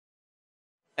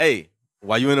Hey,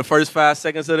 while you're in the first 5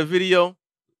 seconds of the video,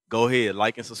 go ahead,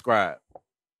 like and subscribe.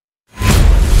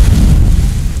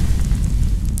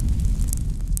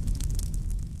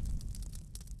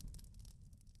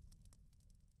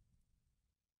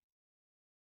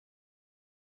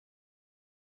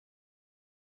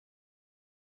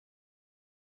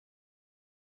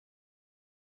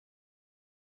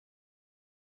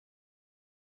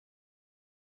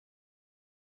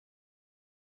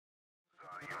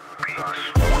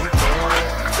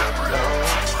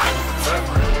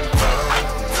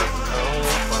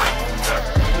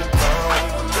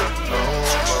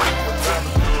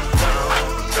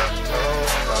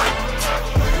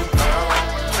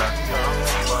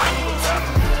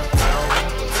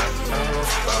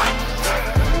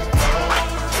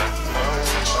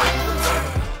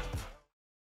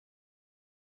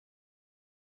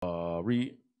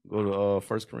 Go to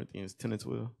 1 Corinthians 10 and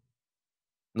 12.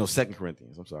 No, 2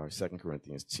 Corinthians. I'm sorry, 2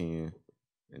 Corinthians 10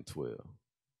 and 12.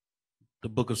 The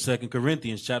book of 2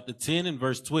 Corinthians, chapter 10 and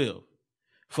verse 12.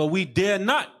 For we dare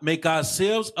not make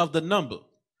ourselves of the number,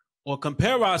 or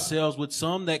compare ourselves with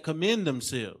some that commend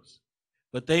themselves,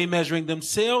 but they measuring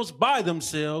themselves by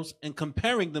themselves and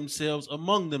comparing themselves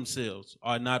among themselves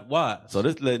are not wise. So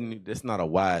that's not a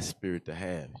wise spirit to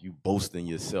have. You boast in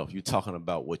yourself. You're talking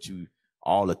about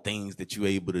all the things that you're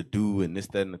able to do and this,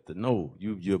 that, and that. No,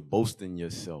 you're boasting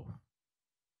yourself.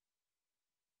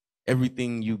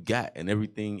 Everything you got and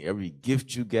every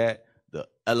gift you got, the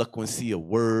eloquency of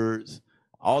words,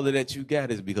 all of that you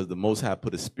got is because the Most High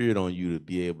put a spirit on you to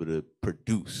be able to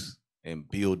produce and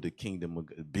build the kingdom,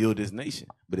 build this nation.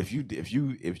 But if you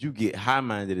get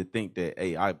high-minded and think that,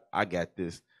 hey, I got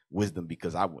this wisdom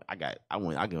because I went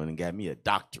and got me a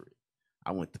doctorate.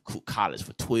 I went to college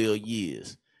for 12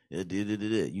 years. You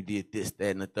did this, that,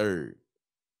 and the third.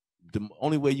 The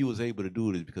only way you was able to do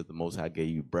it is because the Most High gave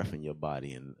you breath in your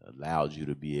body and allowed you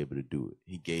to be able to do it.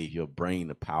 He gave your brain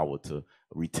the power to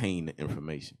retain the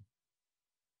information.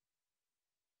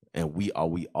 And we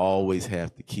always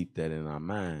have to keep that in our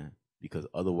mind, because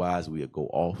otherwise we'll go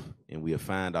off and we'll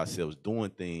find ourselves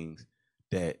doing things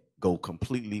that go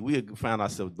completely. We'll find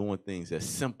ourselves doing things as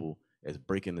simple as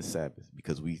breaking the Sabbath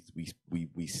because we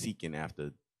seeking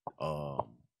after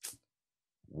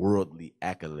worldly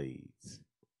accolades,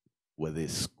 whether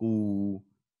it's school,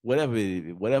 whatever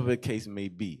the case may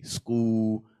be,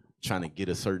 school, trying to get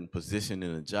a certain position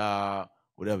in a job,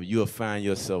 whatever. You'll find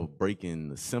yourself breaking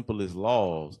the simplest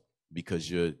laws because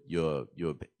you're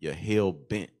hell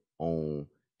bent on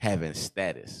having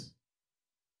status,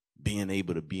 being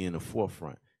able to be in the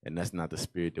forefront, and that's not the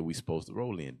spirit that we're supposed to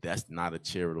roll in. That's not a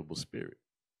charitable spirit.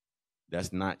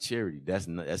 That's not charity.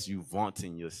 That's you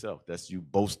vaunting yourself. That's you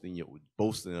boasting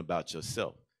about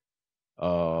yourself.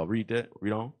 Read that.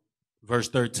 Read on. Verse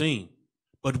 13.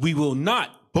 But we will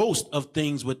not boast of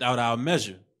things without our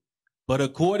measure, but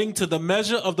according to the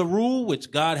measure of the rule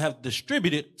which God hath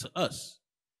distributed to us,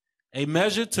 a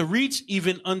measure to reach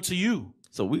even unto you.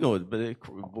 So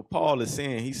what Paul is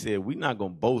saying, he said, we're not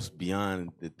going to boast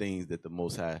beyond the things that the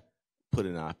Most High put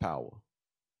in our power.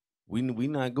 We're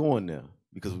not going there.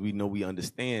 Because we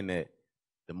understand that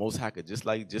the Most High could just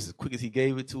as quick as he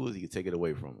gave it to us, he could take it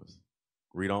away from us.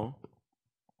 Read on.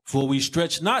 For we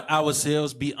stretch not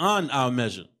ourselves beyond our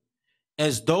measure,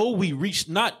 as though we reached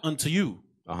not unto you.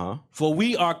 For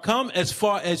we are come as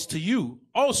far as to you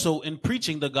also in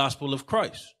preaching the gospel of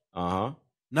Christ.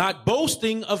 Not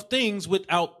boasting of things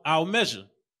without our measure,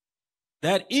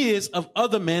 that is of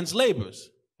other men's labors,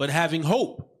 but having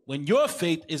hope when your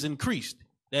faith is increased,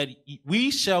 that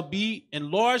we shall be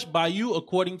enlarged by you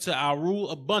according to our rule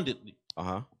abundantly,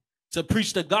 to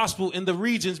preach the gospel in the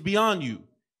regions beyond you,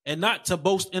 and not to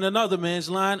boast in another man's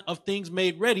line of things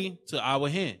made ready to our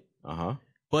hand.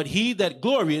 But he that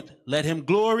glorieth, let him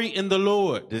glory in the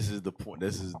Lord. This is the point.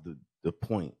 This is the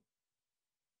point.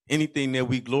 Anything that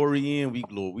we glory in,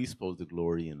 we supposed to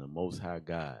glory in the Most High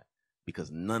God, because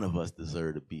none of us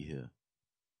deserve to be here.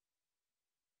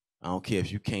 I don't care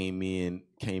if you came in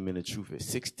the truth at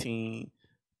 16,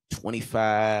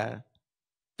 25,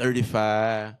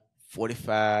 35,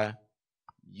 45.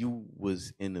 You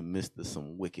was in the midst of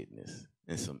some wickedness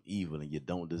and some evil, and you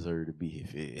don't deserve to be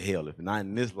here. Hell, if not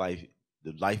in this life,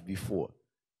 the life before,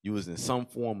 you was in some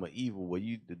form of evil where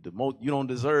you don't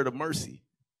deserve the mercy.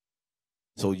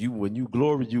 So when you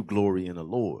glory in the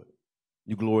Lord.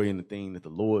 You glory in the thing that the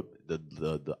Lord,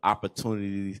 the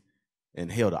opportunities. And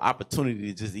hell, the opportunity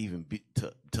to just even be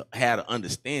to have the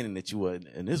understanding that you are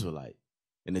an Israelite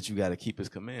and that you got to keep his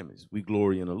commandments. We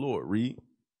glory in the Lord. Read.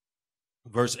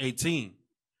 Verse 18.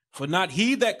 For not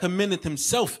he that commendeth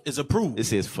himself is approved. It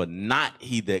says, for not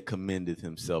he that commendeth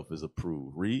himself is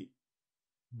approved. Read.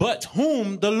 But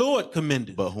whom the Lord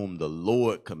commendeth. But whom the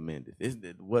Lord commendeth. Isn't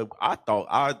it what I thought?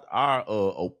 Our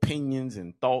opinions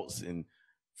and thoughts and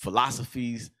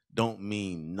philosophies don't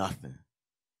mean nothing.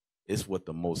 It's what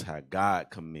the Most High God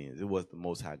commends. It was the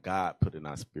Most High God put in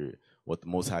our spirit. What the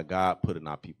Most High God put in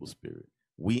our people's spirit.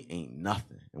 We ain't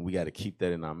nothing, and we got to keep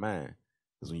that in our mind.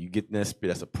 Because when you get in that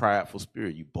spirit, that's a prideful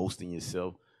spirit. You boasting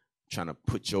yourself, trying to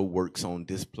put your works on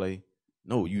display.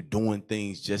 No, you doing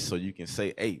things just so you can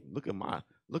say, "Hey, look at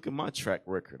my track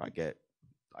record. I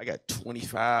got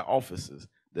 25 offices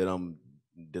that I'm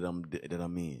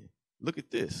in. Look at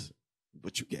this.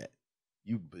 What you got?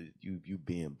 You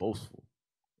being boastful.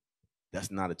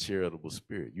 That's not a charitable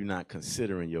spirit. You're not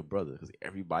considering your brother, because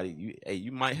everybody,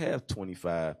 you might have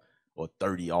 25 or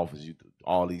 30 offices,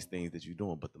 all these things that you're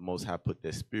doing, but the Most High put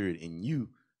that spirit in you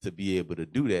to be able to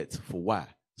do that. For why?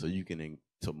 So you can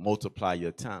to multiply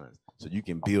your talents, so you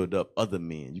can build up other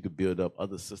men, you can build up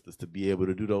other sisters to be able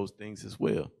to do those things as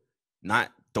well.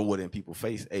 Not throw it in people's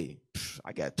face. Hey,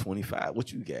 I got 25.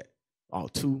 What you got? Oh,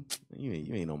 2?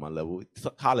 You ain't on my level.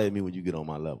 Holler at me when you get on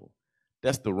my level.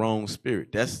 That's the wrong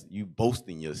spirit. That's you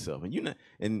boasting yourself.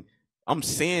 And I'm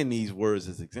saying these words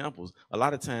as examples. A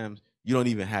lot of times you don't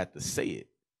even have to say it.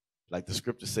 Like the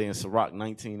scripture say in Sirach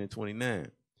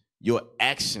 19:29. Your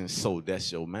actions show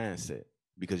that's your mindset,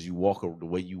 because you walk the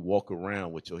way you walk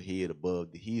around with your head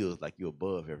above the heels, like you're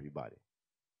above everybody.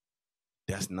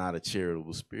 That's not a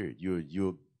charitable spirit.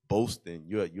 You're boasting.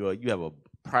 You have a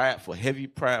prideful, heavy,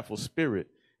 prideful spirit,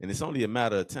 and it's only a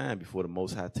matter of time before the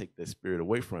Most High take that spirit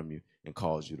away from you and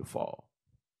cause you to fall.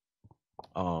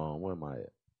 Where am I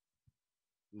at?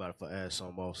 Mind if I add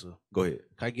something also? Go ahead.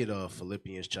 Can I get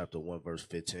Philippians chapter 1, verse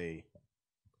 15?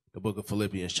 The book of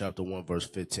Philippians chapter 1, verse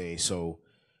 15. So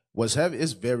what's heavy,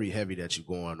 it's very heavy that you're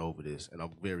going over this, and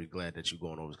I'm very glad that you're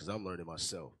going over this because I'm learning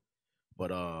myself.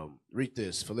 But read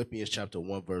this, Philippians chapter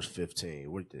 1, verse 15.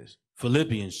 Read this.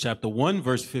 Philippians chapter 1,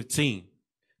 verse 15.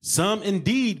 Some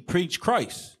indeed preach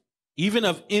Christ, even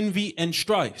of envy and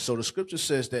strife. So the scripture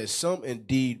says that some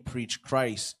indeed preach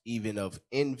Christ, even of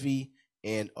envy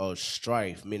and of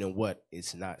strife, meaning what?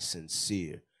 It's not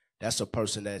sincere. That's a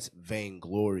person that's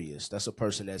vainglorious. That's a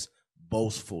person that's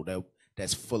boastful,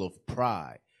 that's full of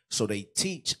pride. So they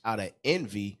teach out of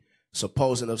envy,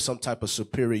 supposing of some type of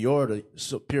superiority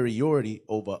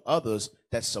over others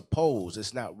that's supposed.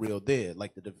 It's not real there,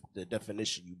 like the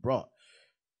definition you brought.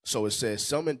 So it says,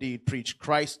 some indeed preach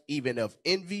Christ, even of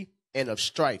envy and of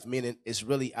strife, meaning it's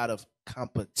really out of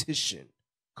competition.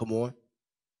 Come on.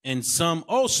 And some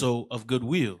also of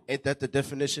goodwill. Ain't that the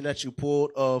definition that you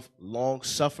pulled of long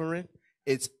suffering?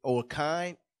 It's or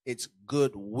kind. It's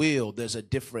goodwill. There's a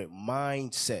different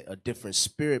mindset, a different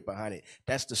spirit behind it.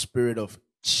 That's the spirit of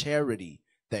charity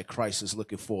that Christ is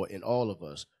looking for in all of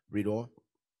us. Read on.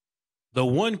 The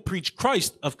one preach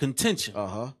Christ of contention.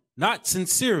 Not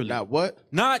sincerely. Not what?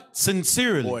 Not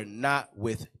sincerely. Or not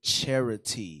with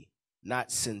charity.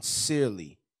 Not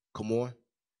sincerely. Come on.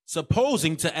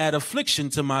 Supposing to add affliction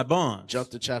to my bonds. Jump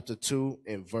to chapter 2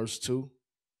 and verse 2.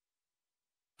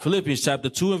 Philippians chapter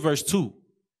 2 and verse 2.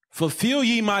 Fulfill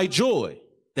ye my joy,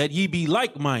 that ye be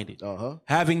like-minded,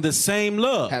 having the same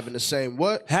love. Having the same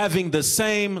what? Having the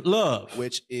same love.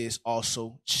 Which is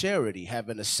also charity.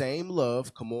 Having the same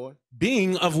love, come on.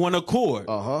 Being of one accord,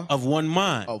 of one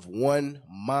mind. Of one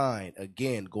mind.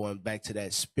 Again, going back to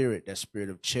that spirit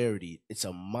of charity. It's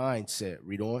a mindset.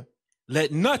 Read on.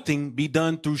 Let nothing be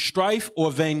done through strife or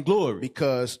vainglory.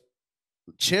 Because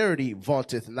charity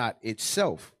vaunteth not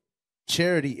itself.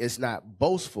 Charity is not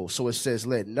boastful. So it says,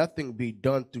 let nothing be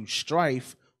done through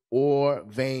strife or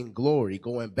vainglory.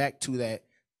 Going back to that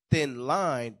thin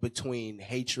line between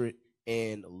hatred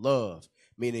and love.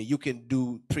 Meaning you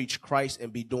can preach Christ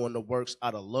and be doing the works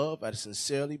out of love, out of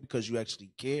sincerity, because you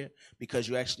actually care, because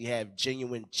you actually have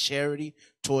genuine charity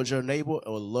towards your neighbor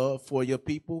or love for your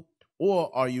people.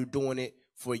 Or are you doing it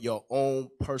for your own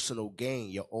personal gain,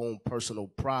 your own personal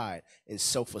pride and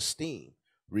self-esteem?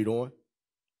 Read on.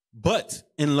 But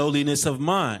in lowliness of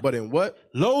mind. But in what?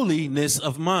 Lowliness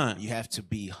of mind. You have to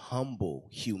be humble,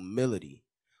 humility.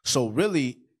 So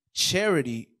really,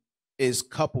 charity is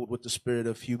coupled with the spirit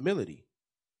of humility.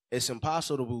 It's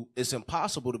impossible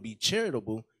to be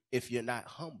charitable if you're not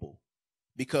humble.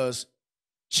 Because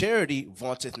charity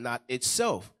vaunteth not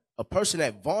itself. A person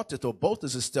that vaunteth or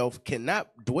boasteth itself cannot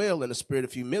dwell in a spirit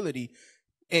of humility.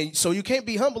 And so you can't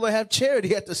be humble and have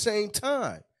charity at the same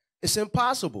time. It's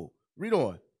impossible. Read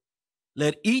on.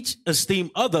 Let each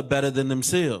esteem other better than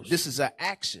themselves. This is an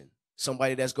action.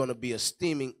 Somebody that's going to be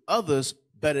esteeming others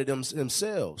better than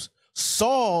themselves.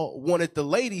 Saul wanted the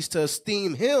ladies to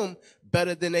esteem him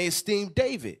better than they esteemed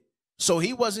David. So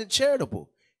he wasn't charitable.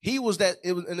 He was that,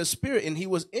 it was in the spirit, and he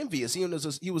was envious. He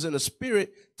was in the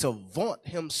spirit to vaunt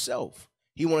himself.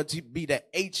 He wanted to be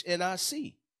that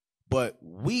HNIC. But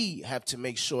we have to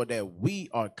make sure that we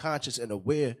are conscious and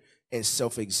aware and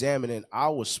self-examining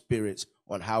our spirits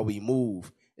on how we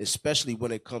move, especially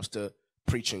when it comes to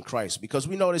preaching Christ. Because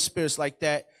we know there's spirits like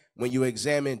that when you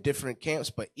examine different camps,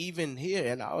 but even here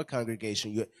in our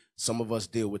congregation, some of us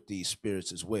deal with these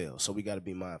spirits as well. So we got to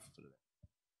be mindful of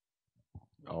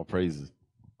that. All praises.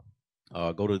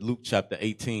 Go to Luke chapter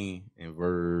 18 and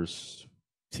verse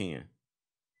 10.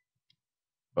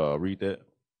 Read that.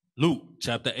 Luke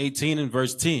chapter 18 and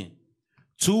verse 10.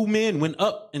 2 men went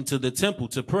up into the temple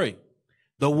to pray,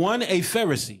 the one a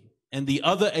Pharisee and the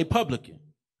other a publican.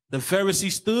 The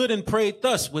Pharisee stood and prayed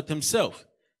thus with himself,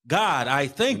 God, I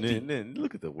thank thee. Then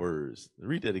look at the words.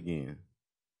 Read that again.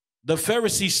 The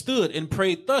Pharisee stood and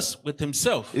prayed thus with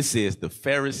himself. It says the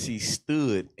Pharisee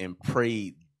stood and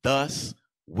prayed thus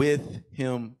with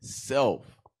himself.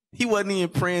 He wasn't even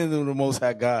praying to the Most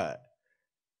High God.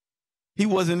 He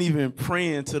wasn't even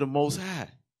praying to the Most High.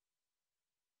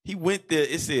 He went there.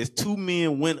 It says 2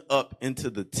 men went up into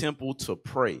the temple to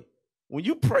pray. When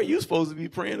you pray, you're supposed to be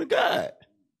praying to God.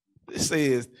 It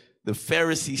says the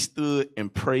Pharisee stood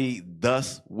and prayed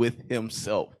thus with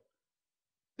himself.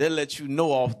 That lets you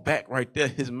know off back right there,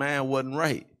 his mind wasn't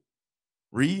right.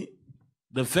 Read.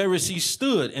 The Pharisee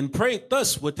stood and prayed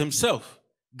thus with himself.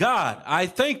 God, I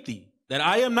thank thee that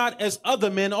I am not as other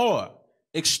men are,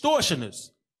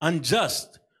 extortioners,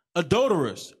 unjust,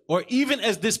 adulterers, or even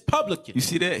as this publican. You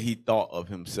see that? He thought of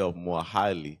himself more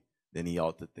highly than he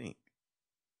ought to think.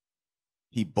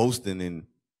 He boasting in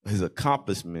his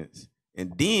accomplishments.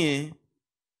 And then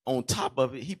on top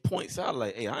of it, he points out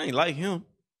like, hey, I ain't like him.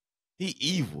 He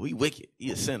evil. He wicked.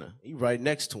 He a sinner. He right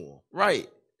next to him. Right.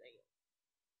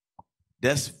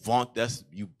 That's vaunt. That's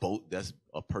you both. That's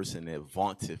a person that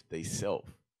vaunteth they self.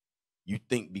 You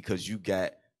think because you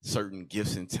got certain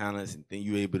gifts and talents and then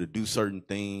you're able to do certain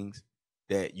things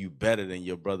that you better than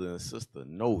your brother and sister.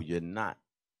 No, you're not.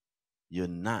 You're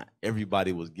not.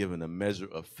 Everybody was given a measure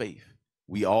of faith.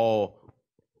 We all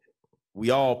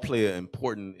play an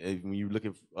important, when you look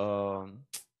at 1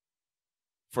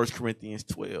 Corinthians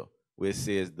 12, where it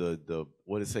says the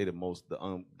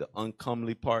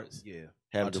uncomely parts,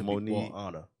 have to be more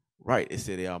honor. Right. It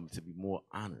said they are to be more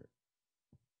honored.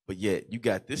 But yet you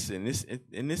got this and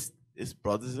this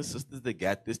brothers and sisters that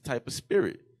got this type of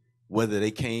spirit. Whether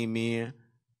they came in,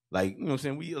 like, you know what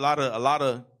I'm saying? A lot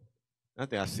of I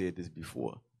think I said this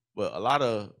before, but a lot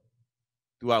of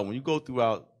throughout, when you go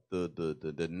throughout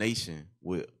the nation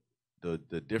with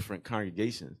the different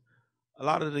congregations, a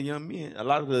lot of the young men, a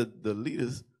lot of the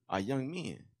leaders are young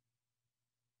men.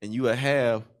 And you will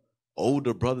have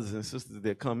older brothers and sisters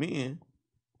that come in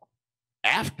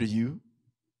after you,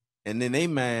 and then they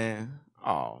man,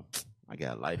 oh, I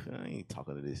got life. I ain't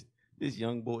talking to this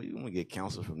young boy. You want to get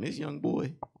counsel from this young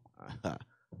boy?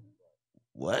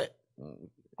 What?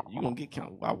 You gonna get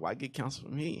counsel? Why get counsel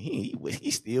from him?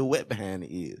 He still wet behind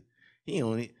the ears. He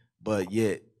on it, but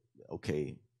yet,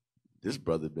 okay, this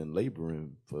brother been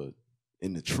laboring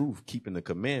in the truth, keeping the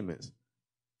commandments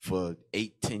for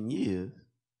 8-10 years,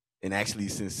 and actually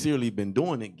sincerely been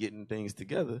doing it, getting things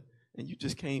together, and you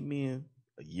just came in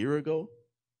a year ago.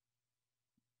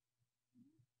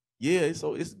 Yeah,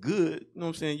 so it's good. You know what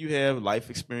I'm saying? You have life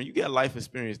experience. You got life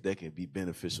experience that can be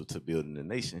beneficial to building the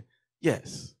nation.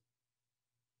 Yes.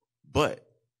 But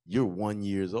you're 1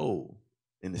 year old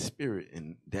in the spirit,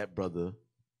 and that brother,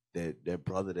 that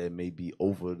brother that may be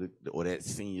over or that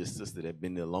senior sister that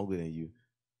been there longer than you,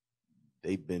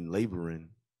 they've been laboring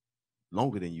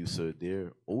longer than you, so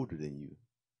they're older than you.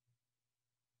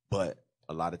 But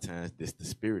a lot of times, this the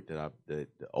spirit that the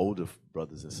older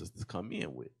brothers and sisters come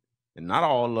in with. And not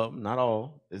all of them,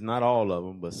 it's not all of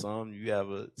them, but some, you have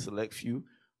a select few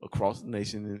across the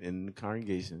nation in the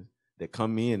congregations that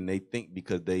come in and they think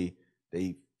because they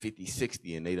 50,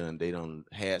 60 and they done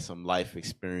had some life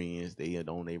experience, they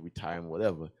on their retirement,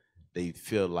 whatever, they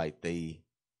feel like they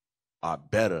are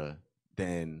better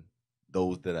than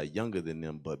those that are younger than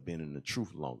them but been in the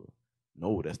truth longer.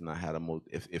 No, that's not how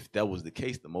if that was the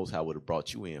case, the Most High would have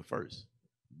brought you in first.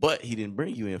 But he didn't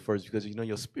bring you in first because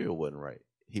your spirit wasn't right.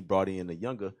 He brought in a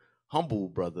younger, humble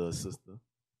brother or sister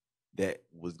that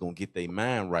was going to get their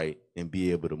mind right and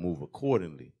be able to move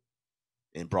accordingly,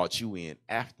 and brought you in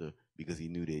after because he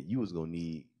knew that you was going to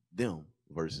need them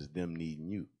versus them needing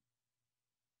you.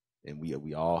 And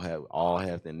we all have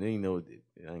to, and they know, I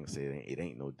ain't going to say it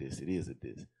ain't no this, it is a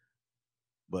this.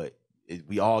 But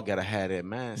we all got to have that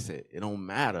mindset. It don't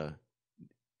matter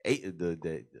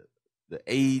the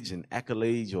age and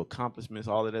accolades, your accomplishments,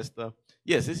 all of that stuff.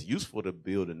 yes, it's useful to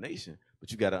build a nation,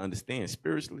 but you got to understand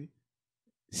spiritually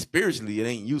it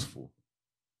ain't useful.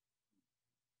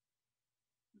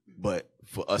 But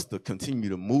for us to continue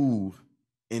to move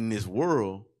in this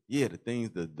world, yeah, the things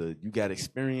you got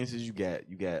experiences, you got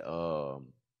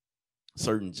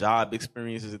certain job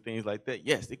experiences and things like that.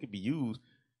 Yes, it could be used,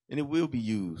 and it will be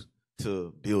used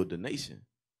to build the nation.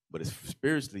 But it's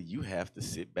spiritually, you have to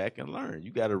sit back and learn.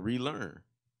 You got to relearn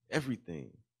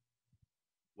everything.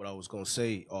 What I was going to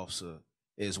say, officer,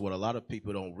 is what a lot of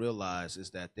people don't realize is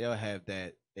that they'll have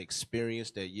that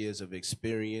experience, that years of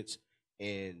experience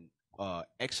in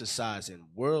exercising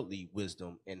worldly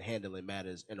wisdom and handling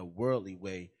matters in a worldly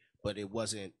way, but it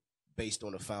wasn't based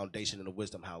on the foundation and the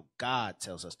wisdom how God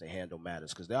tells us to handle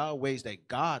matters. Because there are ways that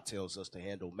God tells us to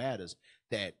handle matters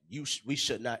that we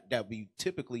should not, that we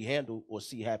typically handle or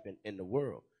see happen in the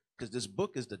world. Because this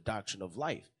book is the doctrine of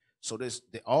life. So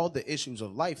all the issues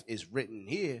of life is written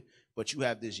here, but you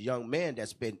have this young man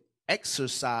that's been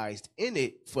exercised in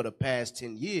it for the past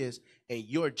 10 years, and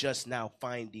you're just now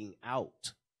finding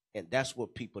out. And that's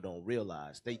what people don't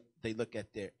realize. They look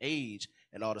at their age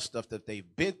and all the stuff that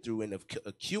they've been through and have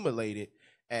accumulated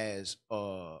as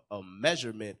a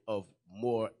measurement of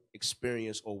more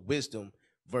experience or wisdom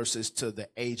versus to the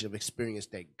age of experience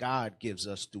that God gives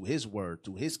us through his word,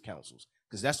 through his counsels.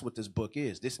 Because that's what this book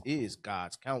is. This is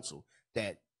God's counsel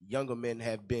that younger men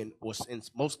have been, or in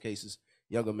most cases,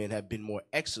 younger men have been more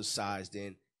exercised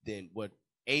in than what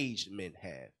aged men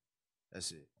have.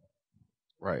 That's it.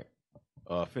 Right.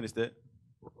 Finish that.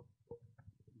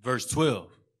 Verse 12.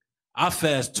 I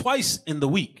fast twice in the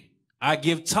week. I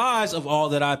give tithes of all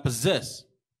that I possess.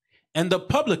 And the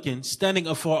publican, standing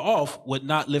afar off, would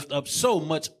not lift up so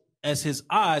much as his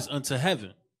eyes unto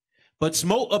heaven, but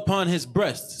smote upon his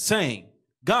breast, saying,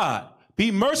 God,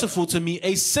 be merciful to me,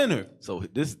 a sinner. So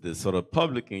the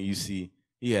publican, you see,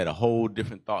 he had a whole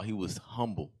different thought. He was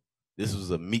humble. This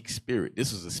was a meek spirit.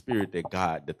 This was a spirit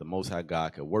that the Most High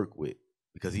God could work with,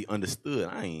 because he understood,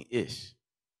 I ain't ish.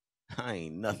 I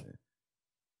ain't nothing.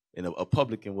 And a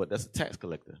publican, that's a tax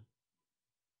collector.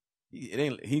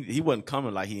 He wasn't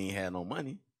coming like he ain't had no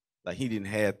money, like he didn't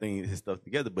have his stuff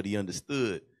together, but he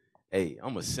understood, hey,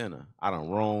 I'm a sinner. I done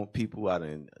wronged people. I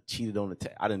done cheated on the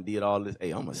tax. I done did all this.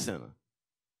 Hey, I'm a sinner.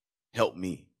 Help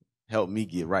me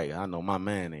get right. I know my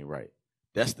man ain't right.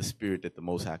 That's the spirit that the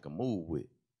Most High can move with.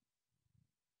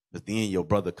 But then your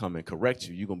brother come and correct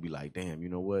you, you're going to be like, damn, you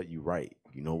know what? You right.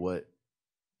 You know what?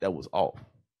 That was off.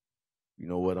 You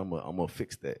know what? I'm gonna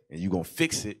fix that. And you're going to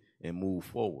fix it and move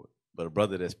forward. But a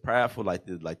brother that's prideful, like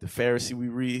the Pharisee we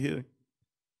read here,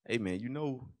 hey, man, you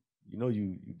know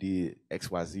you did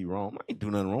XYZ wrong. I ain't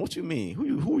do nothing wrong. What you mean?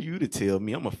 Who are you to tell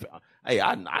me?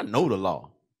 I know the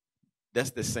law.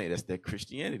 That's the same. That's that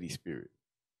Christianity spirit.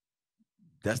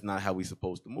 That's not how we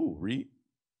supposed to move. Read.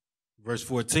 Verse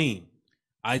 14.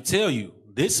 I tell you,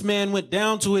 this man went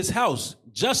down to his house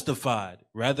justified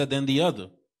rather than the other.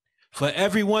 For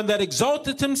everyone that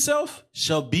exalteth himself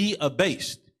shall be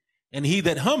abased, and he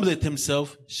that humbleth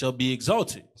himself shall be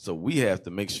exalted. So we have to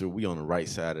make sure we on the right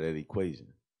side of that equation.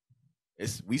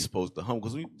 We supposed to humble,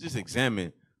 because we just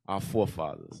examine our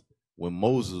forefathers. When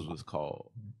Moses was called,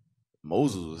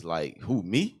 Moses was like, who,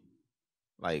 me?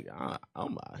 Like,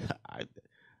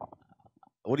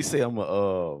 what did he say?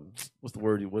 What's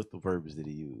the verbiage that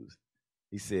he used?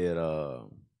 He said, I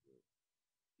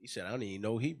don't even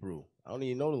know Hebrew. I don't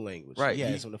even know the language. Right. He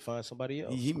asked him to find somebody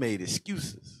else. He made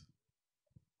excuses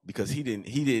because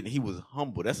he was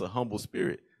humble. That's a humble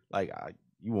spirit. Like,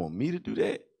 you want me to do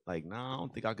that? Like, nah, I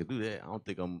don't think I could do that. I don't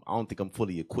think I'm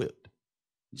fully equipped.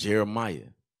 Jeremiah,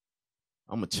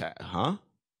 I'm a child, huh?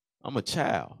 I'm a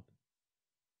child.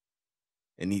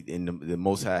 And the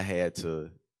Most High had to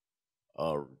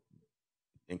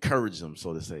encourage them,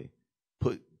 so to say.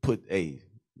 Hey,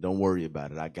 don't worry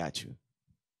about it. I got you.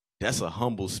 That's a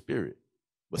humble spirit.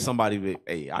 But somebody,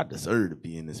 hey, I deserve to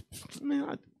be in this.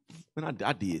 Man,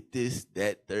 I did this,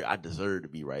 that, third. I deserve to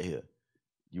be right here.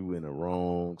 You in the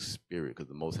wrong spirit, because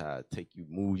the Most High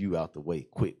move you out the way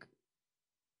quick.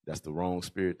 That's the wrong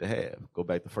spirit to have. Go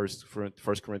back to 1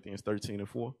 Corinthians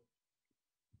 13:4.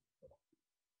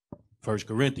 1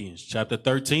 Corinthians chapter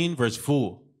 13, verse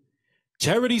 4.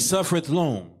 Charity suffereth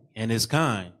long and is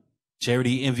kind.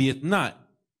 Charity envieth not.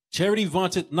 Charity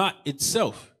vaunteth not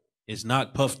itself, is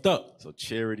not puffed up. So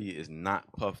charity is not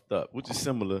puffed up, which is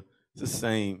similar. It's the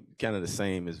same, kind of the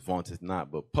same as vaunteth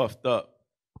not, but puffed up,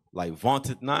 like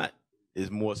vaunteth not, is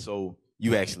more so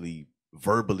you actually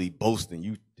verbally boasting.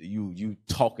 You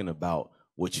talking about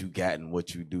what you got and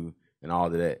what you do and all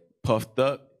of that. Puffed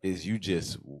up is you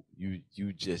just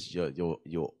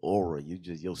your aura,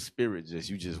 your spirit,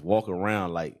 you just walk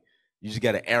around like You just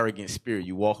got an arrogant spirit.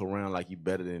 You walk around like you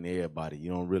better than everybody. You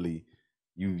don't really,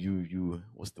 you.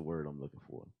 What's the word I'm looking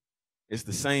for? It's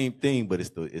the same thing, but it's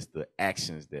the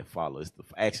actions that follow. It's the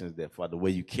actions that follow. The way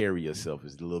you carry yourself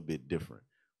is a little bit different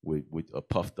with a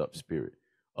puffed up spirit.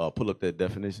 Pull up that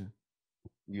definition.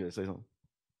 You gonna say something?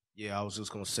 Yeah, I was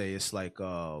just gonna say it's like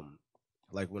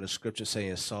when the scripture say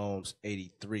in Psalms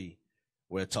 83,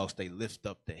 where it talks they lift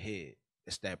up the head.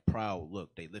 It's that proud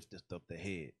look. They lift up the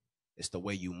head. It's the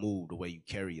way you move, the way you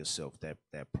carry yourself, that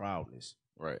proudness.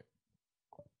 Right.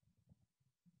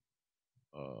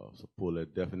 So pull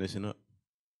that definition up.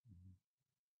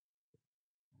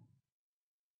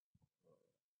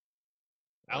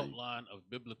 Outline of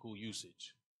biblical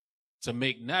usage. To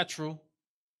make natural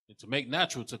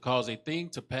to cause a thing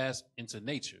to pass into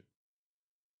nature.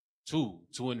 2,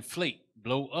 to inflate,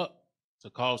 blow up, to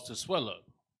cause to swell up.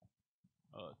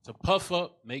 To puff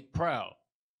up, make proud.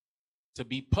 To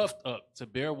be puffed up, to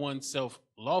bear oneself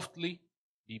loftily,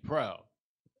 be proud.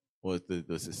 Well,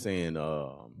 it's the saying,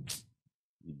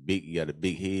 you got a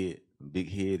big head,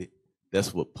 big-headed.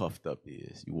 That's what puffed up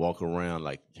is. You walk around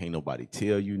like can't nobody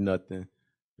tell you nothing.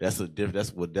 That's where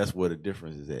the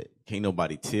difference is at. Can't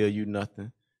nobody tell you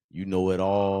nothing. You know it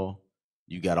all.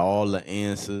 You got all the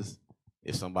answers.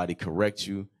 If somebody corrects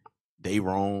you, they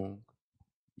wrong.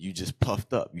 You just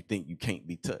puffed up. You think you can't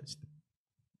be touched.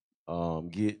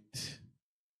 Get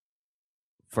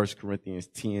 1 Corinthians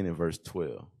 10 and verse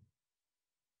 12.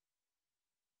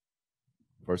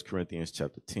 1 Corinthians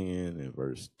chapter 10 and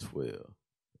verse 12.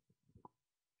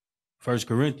 1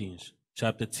 Corinthians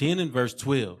chapter 10 and verse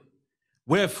 12.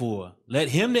 Wherefore, let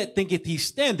him that thinketh he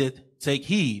standeth take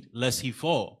heed lest he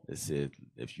fall. It said,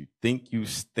 if you think you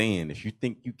stand, if you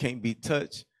think you can't be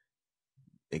touched,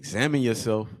 examine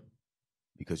yourself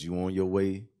because you're on your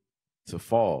way to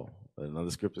fall.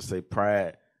 Another scripture say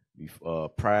pride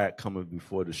cometh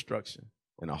before destruction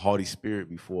and a haughty spirit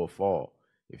before a fall.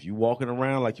 If you walking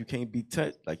around like you can't be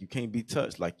touched, like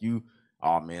you,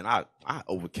 oh man, I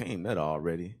overcame that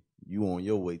already. You on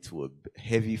your way to a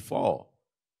heavy fall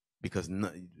because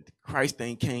Christ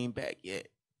ain't came back yet.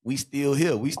 We still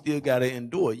here. We still gotta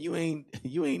endure. You ain't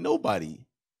nobody.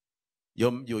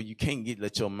 You can't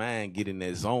let your mind get in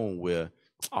that zone where,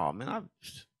 oh man,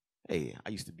 I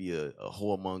used to be a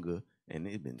whoremonger and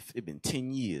it been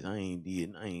 10 years. I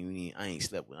ain't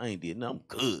slept with, I ain't did nothing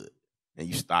good. And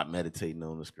you stop meditating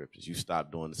on the scriptures. You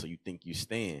stop doing it, so you think you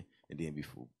stand, and then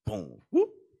before, boom, whoop,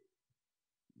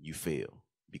 you fail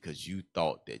because you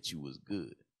thought that you was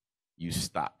good. You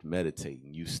stopped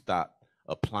meditating. You stopped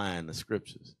applying the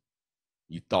scriptures.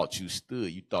 You thought you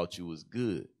stood. You thought you was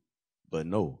good. But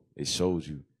no, it shows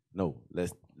you, no,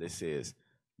 it says,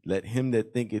 let him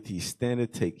that thinketh he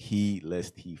standeth take heed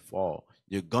lest he fall.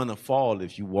 You're gonna fall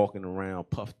if you walking around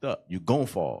puffed up. You're gonna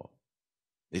fall.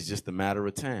 It's just a matter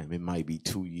of time. It might be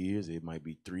 2 years. It might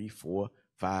be 3, 4,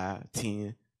 5,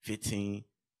 10, 15.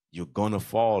 You're going to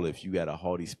fall if you got a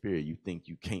haughty spirit. You think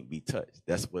you can't be touched.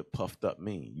 That's what puffed up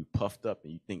means. You puffed up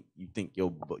and you think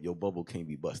your bubble can't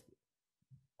be busted.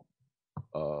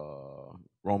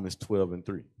 Romans 12 and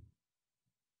 3.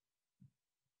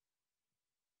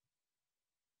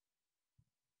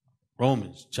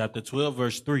 Romans chapter 12,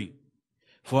 verse 3.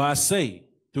 For I say,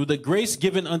 through the grace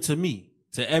given unto me,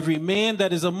 to every man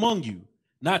that is among you,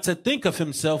 not to think of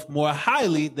himself more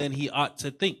highly than he ought to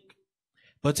think,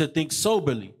 but to think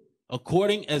soberly,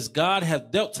 according as God hath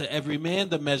dealt to every man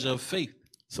the measure of faith.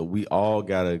 So we all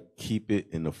got to keep it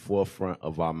in the forefront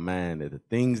of our mind that the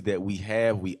things that we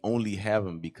have, we only have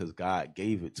them because God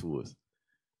gave it to us.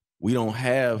 We don't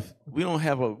have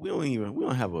a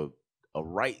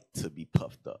right to be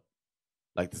puffed up.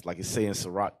 Like it's saying in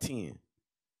Sirach 10.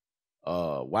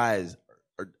 Why is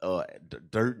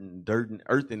dirt and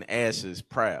earth and ashes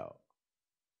proud?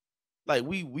 Like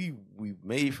we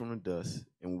made from the dust,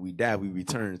 and when we die, we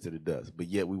return to the dust. But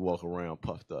yet we walk around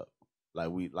puffed up, like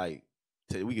we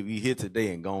could be here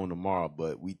today and gone tomorrow,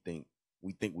 but we think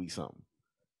we something,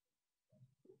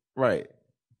 right?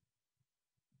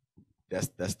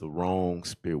 That's the wrong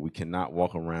spirit. We cannot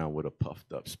walk around with a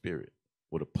puffed up spirit,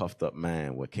 with a puffed up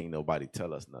mind, where can't nobody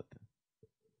tell us nothing.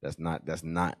 That's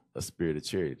not a spirit of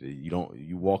charity.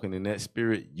 You walking in that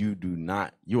spirit, you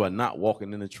are not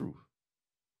walking in the truth.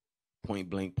 Point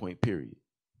blank, point period.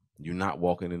 You're not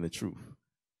walking in the truth.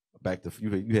 Back to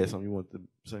you had something you wanted to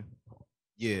say?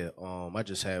 Yeah, I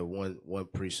just had one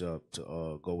precept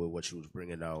to go with what you was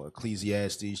bringing out.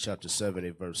 Ecclesiastes chapter 7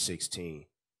 and verse 16.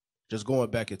 Just going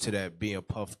back into that being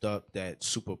puffed up, that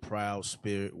super proud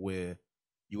spirit where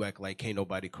you act like can't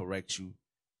nobody correct you,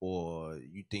 or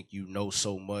you think you know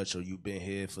so much, or you've been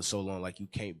here for so long like you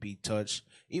can't be touched.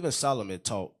 Even Solomon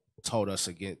taught told us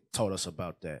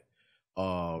about that.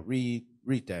 Read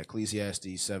that, Ecclesiastes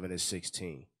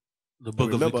 7:16. The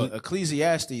book Remember, of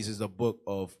Ecclesiastes is the book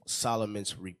of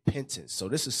Solomon's repentance. So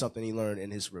this is something he learned in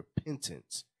his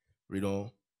repentance. Read on.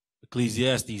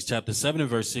 Ecclesiastes chapter 7 and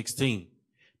verse 16.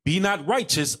 Be not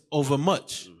righteous over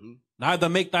much, neither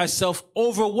make thyself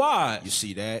over wise. You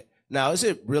see that? Now, is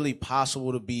it really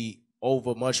possible to be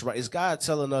over much right? Is God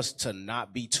telling us to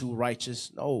not be too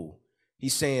righteous? No.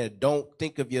 He's saying, don't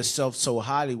think of yourself so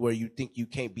highly where you think you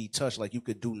can't be touched, like you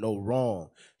could do no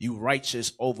wrong. You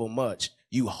righteous over much.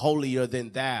 You holier than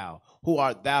thou. Who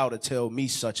art thou to tell me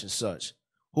such and such?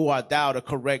 Who art thou to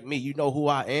correct me? You know who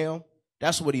I am?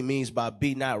 That's what he means by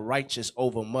be not righteous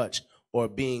over much or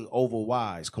being over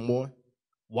wise. Come on.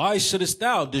 Why shouldest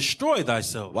thou destroy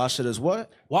thyself? Why shouldest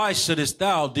what? Why shouldest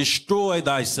thou destroy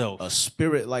thyself? A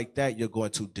spirit like that, you're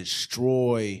going to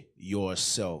destroy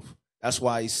yourself. That's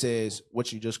why he says,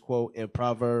 what you just quote in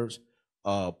Proverbs,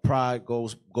 pride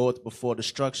goeth before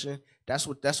destruction. That's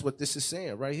what this is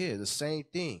saying right here. The same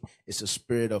thing. It's a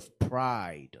spirit of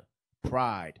pride,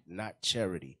 not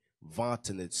charity,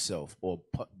 vaunting itself or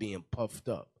being puffed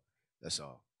up. That's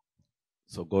all.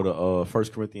 So go to 1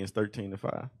 Corinthians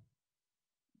 13:5.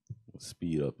 Let's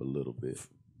speed up a little bit.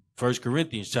 1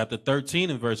 Corinthians chapter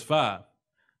 13 and verse 5.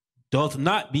 Doth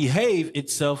not behave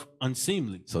itself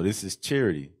unseemly. So this is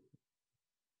charity.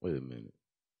 Wait a minute.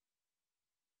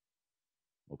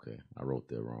 Okay, I wrote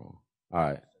that wrong. All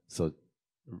right, so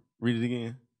read it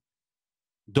again.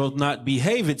 Doth not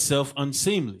behave itself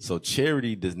unseemly. So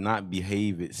charity does not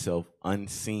behave itself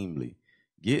unseemly.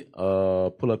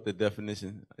 Pull up the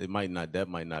definition. That might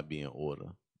not be in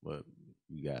order, but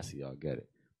you guys see y'all get it.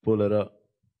 Pull it up.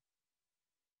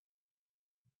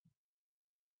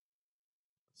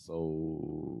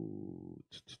 So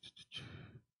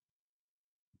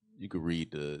you could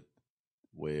read the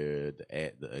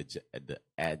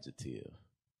adjective.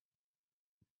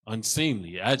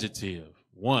 Unseemly, adjective.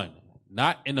 1.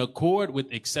 Not in accord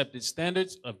with accepted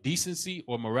standards of decency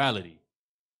or morality.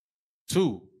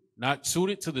 2. Not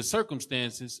suited to the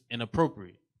circumstances,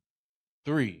 inappropriate.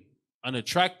 3.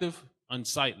 Unattractive,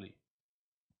 unsightly.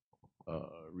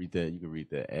 Read that. You can read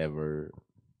that adverb.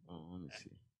 Let me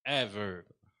see. Adverb.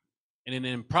 In an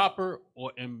improper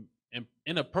or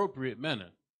inappropriate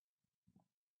manner.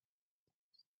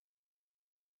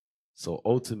 So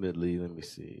ultimately, let me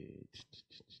see.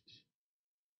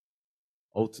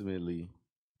 Ultimately,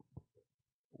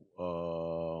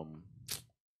 go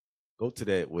to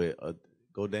that where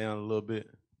go down a little bit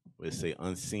where it say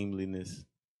unseemliness.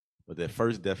 But that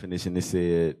first definition, it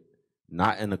said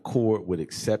not in accord with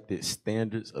accepted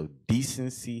standards of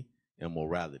decency and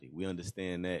morality. We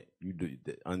understand that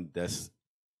that's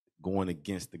going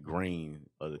against the grain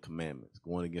of the commandments,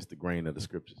 going against the grain of the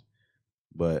scriptures.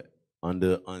 But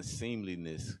under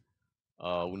unseemliness,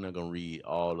 we're not gonna read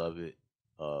all of it.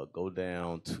 Go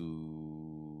down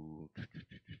to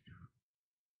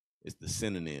it's the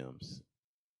synonyms.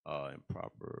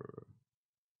 Improper.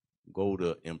 Go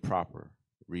to improper.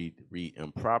 Read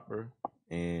improper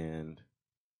and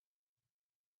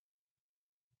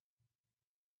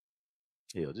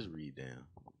just read down.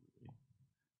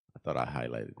 I thought I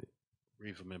highlighted it.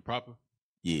 Read from improper?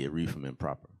 Yeah, read from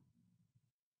improper.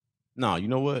 No, you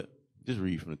know what? Just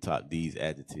read from the top. These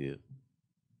adjectives.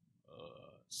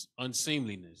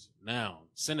 Unseemliness, noun.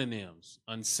 Synonyms: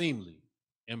 unseemly,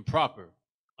 improper,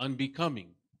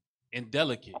 unbecoming,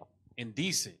 indelicate,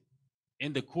 indecent,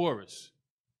 indecorous.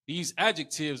 These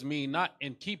adjectives mean not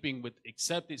in keeping with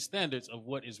accepted standards of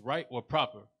what is right or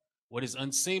proper. What is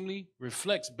unseemly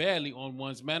reflects badly on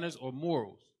one's manners or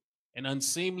morals. An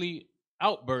unseemly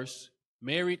outburst,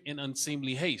 married in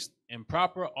unseemly haste.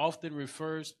 Improper often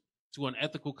refers to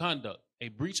unethical conduct, a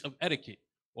breach of etiquette,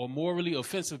 or morally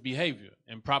offensive behavior.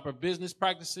 Improper business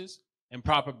practices,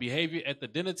 improper behavior at the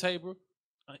dinner table,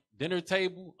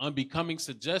 unbecoming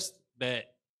suggest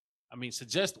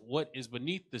what is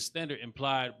beneath the standard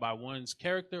implied by one's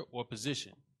character or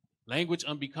position. Language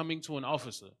unbecoming to an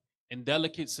officer.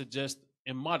 Indelicate suggests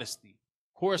immodesty,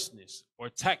 coarseness, or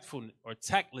tactfulness or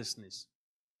tactlessness.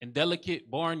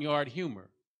 Indelicate barnyard humor.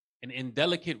 An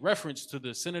indelicate reference to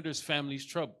the senator's family's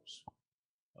troubles.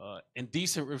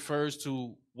 Indecent refers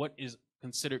to what is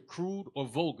considered crude or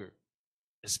vulgar,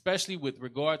 especially with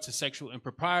regard to sexual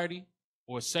impropriety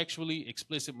or sexually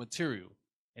explicit material.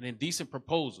 An indecent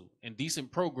proposal,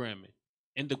 indecent programming.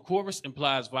 Indecorous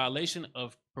implies violation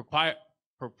of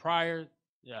propriety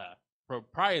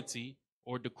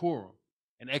or decorum.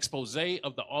 An expose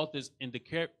of the author's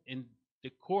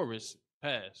indecorous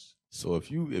past. So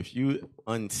if you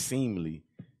unseemly,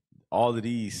 all of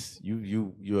these,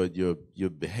 your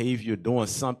behavior doing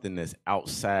something that's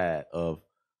outside of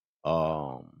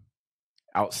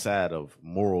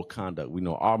moral conduct. We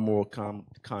know our moral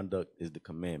conduct is the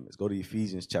commandments. Go to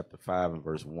Ephesians chapter 5 and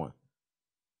verse 1.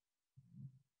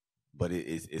 But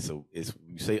it's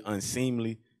you say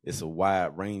unseemly, it's a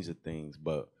wide range of things,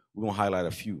 but we're gonna highlight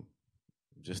a few,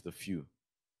 just a few.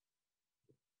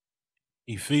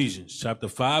 Ephesians chapter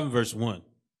 5 and verse 1.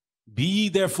 Be ye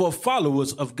therefore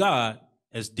followers of God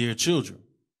as dear children,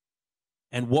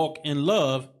 and walk in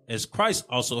love as Christ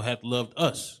also hath loved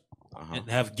us, and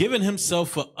have given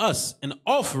himself for us an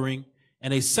offering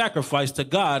and a sacrifice to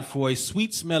God for a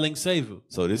sweet-smelling savor.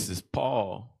 So this is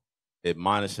Paul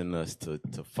admonishing us to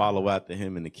follow after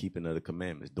him in the keeping of the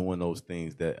commandments, doing those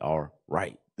things that are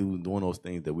right, doing those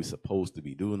things that we're supposed to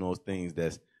be, doing those things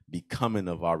that's becoming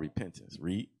of our repentance.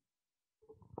 Read.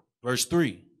 Verse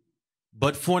 3.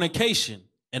 But fornication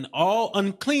and all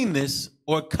uncleanness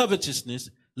or covetousness,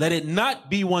 let it not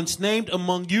be once named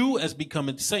among you as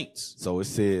becoming saints. So it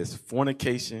says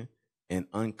fornication and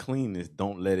uncleanness,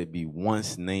 don't let it be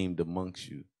once named amongst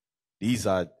you. These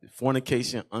are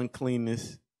fornication,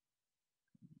 uncleanness,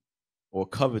 or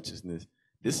covetousness.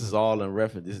 This is all in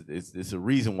reference. It's a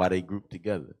reason why they group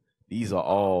together. These are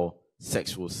all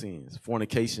sexual sins.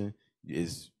 Fornication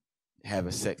is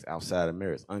having sex outside of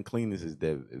marriage. Uncleanness is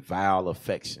the vile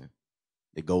affection.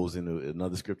 It goes into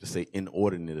another scripture say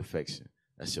inordinate affection.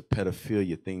 That's your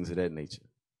pedophilia, things of that nature.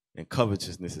 And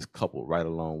covetousness is coupled right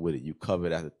along with it. You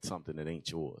covet after something that ain't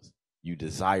yours. You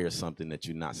desire something that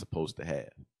you're not supposed to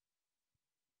have.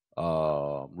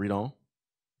 Read on.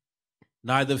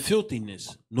 Neither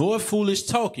filthiness, nor foolish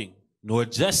talking, nor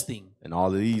jesting. And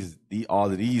all of these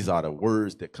are the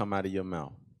words that come out of your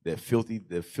mouth. The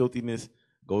filthiness.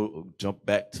 Jump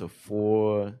back to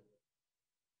 4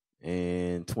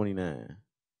 and 29.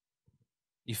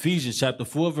 Ephesians chapter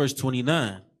 4, verse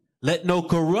 29. Let no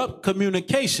corrupt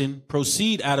communication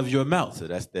proceed out of your mouth. So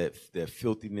that's that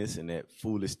filthiness and that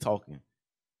foolish talking.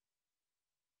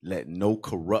 Let no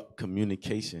corrupt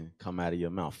communication come out of your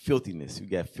mouth. Filthiness. You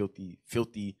got filthy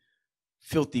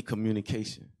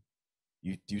communication.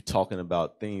 You talking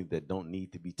about things that don't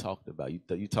need to be talked about.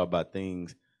 You talk about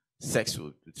things,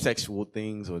 sexual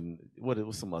things, or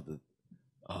what's some other.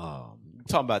 You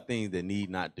talk about things that need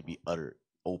not to be uttered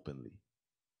openly.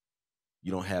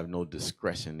 You don't have no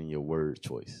discretion in your word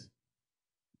choice.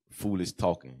 Foolish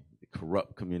talking,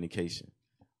 corrupt communication.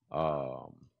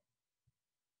 And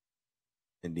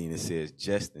then it says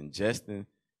jesting. Jesting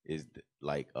is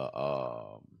like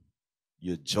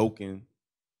you're joking.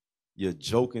 You're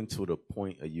joking to the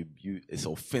point of you. It's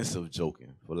offensive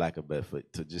joking, for lack of better,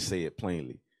 to just say it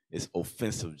plainly. It's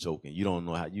offensive joking. You don't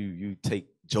know how you take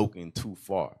joking too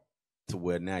far to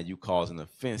where now you causing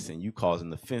offense, and you causing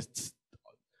the offense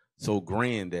so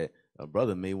grand that a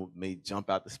brother may jump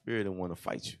out the spirit and want to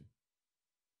fight you.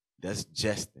 That's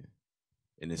jesting.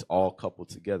 And it's all coupled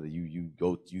together. You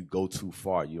go too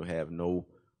far. You have no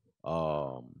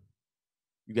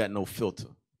you got no filter.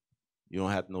 You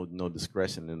don't have no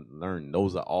discretion in learning.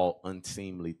 Those are all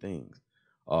unseemly things.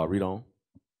 Read on.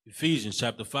 Ephesians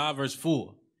chapter 5, verse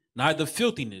 4. Neither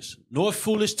filthiness, nor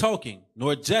foolish talking,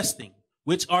 nor jesting,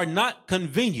 which are not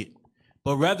convenient,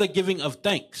 but rather giving of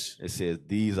thanks. It says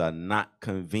these are not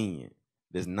convenient.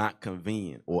 It's not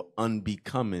convenient or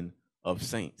unbecoming of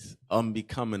saints,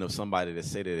 unbecoming of somebody that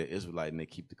say that they're Israelite and they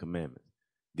keep the commandments.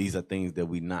 These are things that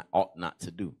we ought not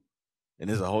to do. And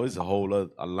there's a whole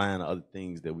other line of other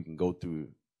things that we can go through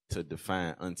to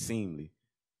define unseemly.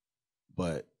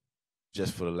 But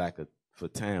just for the lack of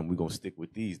time, we're gonna stick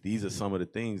with these. These are some of the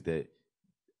things that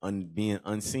being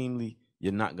unseemly,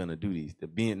 you're not gonna do these.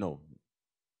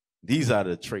 These are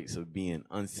the traits of being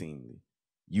unseemly.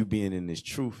 You being in this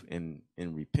truth and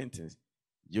in repentance,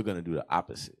 you're gonna do the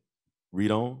opposite.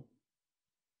 Read on.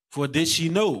 For this ye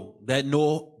know, that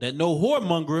no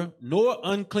whoremonger, nor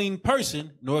unclean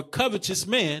person, nor covetous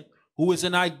man, who is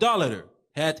an idolater,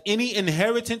 hath any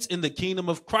inheritance in the kingdom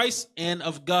of Christ and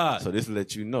of God. So this will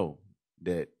let you know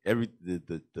that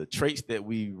the traits that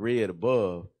we read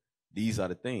above, these are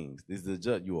the things. This is the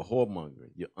judge. You're a whoremonger.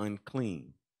 You're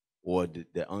unclean. Or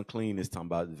the unclean is talking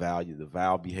about the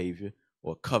vile behavior,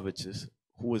 or covetous.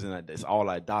 Who is in that? It's all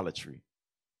idolatry.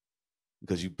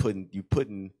 Because you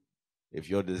putting if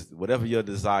whatever your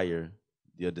desire,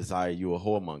 you're a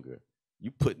whoremonger.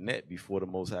 You putting that before the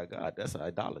Most High God. That's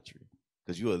idolatry.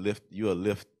 Because you will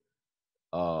lift.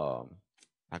 How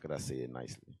could I say it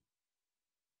nicely?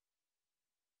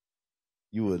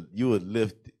 You would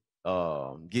lift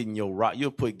getting your rock.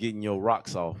 You'll put getting your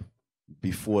rocks off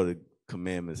before the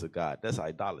commandments of God. That's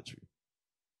idolatry.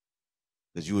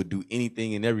 because you would do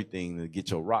anything and everything to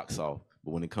get your rocks off.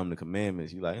 But when it comes to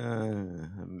commandments, you're like,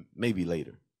 maybe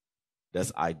later.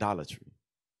 That's idolatry.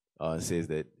 It says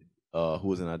that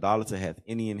who is an idolater hath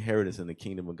any inheritance in the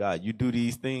kingdom of God. You do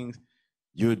these things,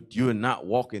 you're not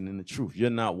walking in the truth. You're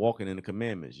not walking in the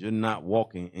commandments. You're not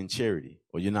walking in charity,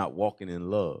 or you're not walking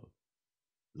in love.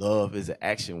 Love is an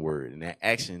action word, and that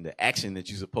action, the action that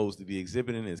you're supposed to be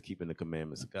exhibiting is keeping the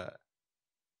commandments of God.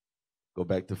 Go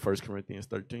back to 1 Corinthians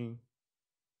 13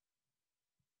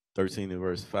 and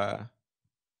verse 5.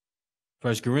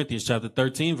 1 Corinthians chapter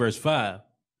 13, verse 5.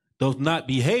 Doth not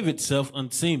behave itself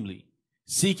unseemly,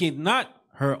 seeking not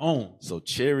her own. So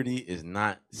charity is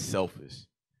not selfish.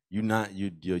 You're not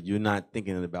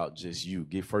thinking about just you.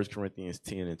 Get 1 Corinthians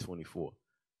 10 and 24.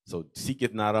 So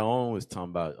seeketh not our own is talking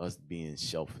about us being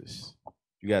selfish.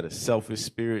 You got a selfish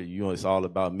spirit. It's all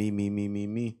about me, me, me, me,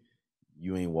 me.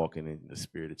 You ain't walking in the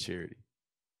spirit of charity.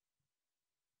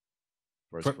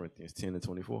 1 Corinthians 10 and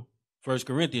 24. 1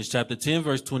 Corinthians chapter 10,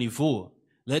 verse 24.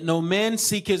 Let no man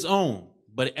seek his own,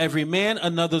 but every man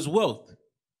another's wealth.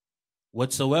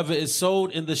 Whatsoever is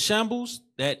sold in the shambles,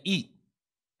 that eat,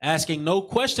 asking no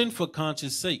question for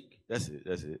conscience sake. That's it.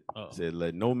 It said,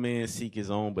 let no man seek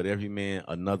his own, but every man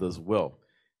another's wealth.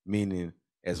 Meaning,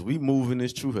 as we move in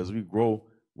this truth, as we grow,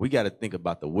 we got to think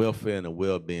about the welfare and the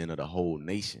well-being of the whole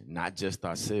nation, not just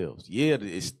ourselves. Yeah,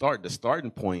 the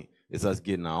starting point is us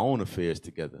getting our own affairs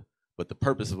together. But the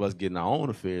purpose of us getting our own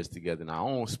affairs together and our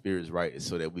own spirits right is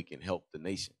so that we can help the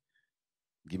nation.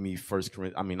 Give me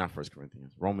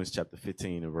Romans chapter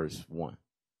 15 and verse 1.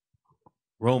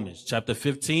 Romans chapter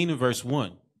 15 and verse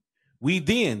 1. We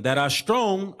then that are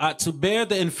strong ought to bear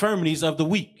the infirmities of the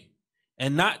weak,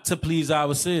 and not to please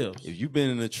ourselves. If you've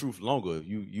been in the truth longer, if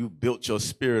you built your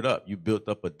spirit up, you built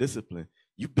up a discipline,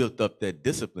 you built up that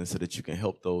discipline so that you can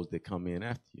help those that come in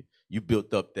after you. You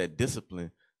built up that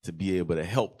discipline to be able to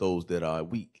help those that are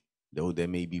weak, those that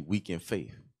may be weak in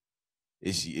faith.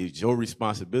 It's your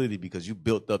responsibility because you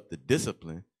built up the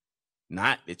discipline.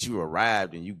 Not that you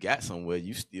arrived and you got somewhere,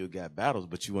 you still got battles,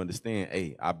 but you understand,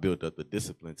 hey, I built up the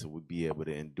discipline to be able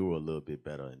to endure a little bit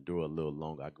better, endure a little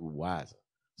longer. I grew wiser.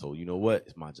 So you know what?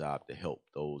 It's my job to help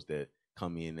those that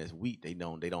come in as weak. They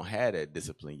don't have that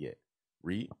discipline yet.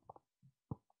 Read.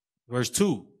 Verse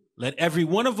 2. Let every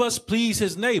one of us please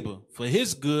his neighbor for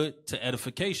his good to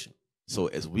edification. So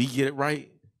as we get it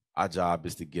right, our job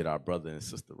is to get our brother and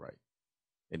sister right.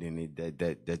 And then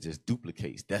that just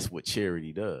duplicates. That's what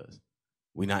charity does.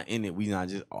 We're not in it. We're not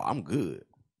just, I'm good.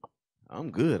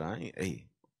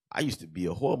 I used to be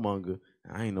a whoremonger,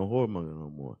 and I ain't no whoremonger no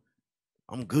more.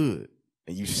 I'm good.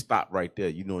 And you stop right there.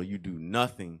 You do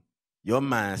nothing. Your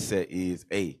mindset is,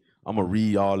 hey, I'm going to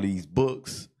read all these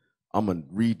books. I'm going to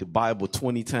read the Bible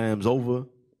 20 times over,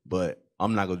 but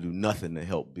I'm not going to do nothing to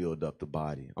help build up the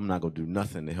body. I'm not going to do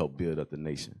nothing to help build up the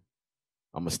nation.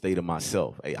 I'm going to stay to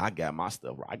myself. Hey, I got my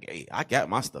stuff right. I got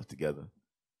my stuff together.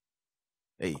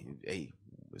 Hey,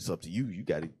 it's up to you.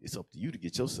 It's up to you to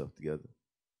get yourself together.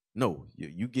 No,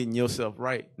 you getting yourself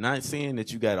right. Not saying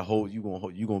that you got to hold.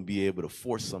 You're gonna be able to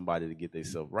force somebody to get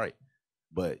themselves right,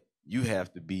 but you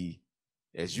have to be.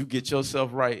 As you get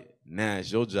yourself right, now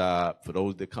it's your job for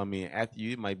those that come in after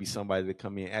you. It might be somebody that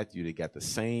come in after you that got the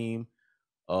same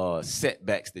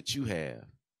setbacks that you have.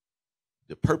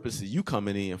 The purpose of you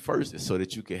coming in first is so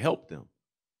that you can help them.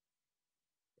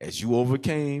 As you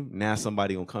overcame, now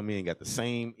somebody gonna come in and got the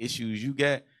same issues you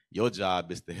got. Your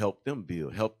job is to help them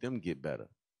build, help them get better.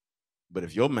 But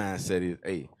if your mindset is,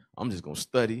 hey, I'm just gonna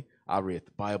study. I read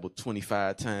the Bible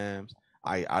 25 times.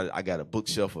 I got a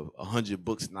bookshelf of 100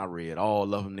 books and I read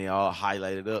all of them. They all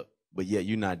highlighted up. But yet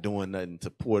you're not doing nothing to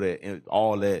pour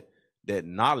all that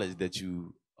knowledge that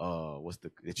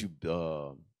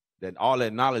all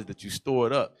that knowledge that you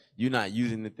stored up. You're not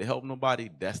using it to help nobody.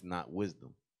 That's not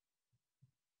wisdom.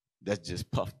 That's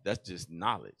just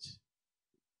knowledge.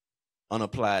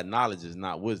 Unapplied knowledge is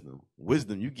not wisdom.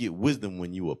 You get wisdom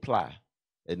when you apply.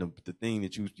 And the thing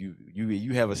that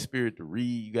you have a spirit to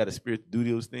read, you got a spirit to do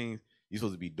those things. You're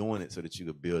supposed to be doing it so that you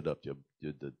can build up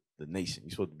the nation.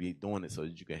 You're supposed to be doing it so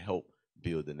that you can help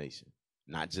build the nation.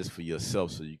 Not just for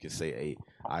yourself so you can say, hey,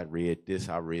 I read this,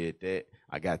 I read that,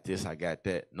 I got this, I got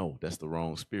that. No, that's the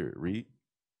wrong spirit. Read.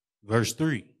 Verse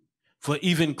 3. For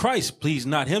even Christ pleased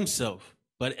not himself,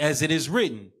 but as it is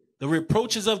written, the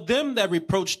reproaches of them that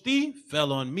reproached thee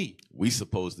fell on me. We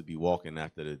supposed to be walking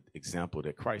after the example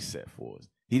that Christ set for us.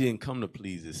 He didn't come to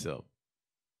please himself.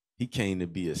 He came to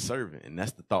be a servant, and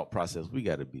that's the thought process we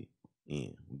got to be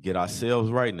in. We get ourselves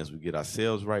right, and as we get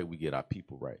ourselves right, we get our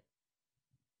people right.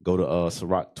 Go to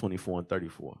Sirach 24 and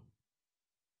 34.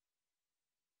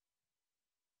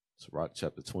 Sirach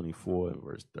chapter 24 and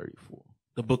verse 34.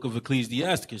 The book of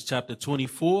Ecclesiastes, chapter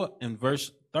 24 and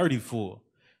verse 34.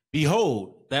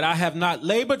 Behold, that I have not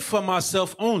labored for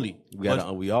myself only.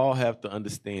 We all have to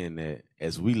understand that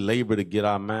as we labor to get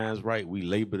our minds right, we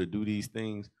labor to do these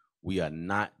things, we are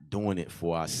not doing it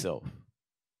for ourselves.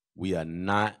 We are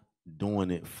not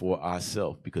doing it for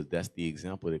ourselves because that's the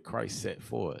example that Christ set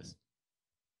for us.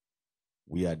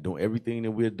 We are doing everything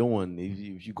that we're doing.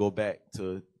 If you go back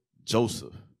to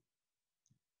Joseph,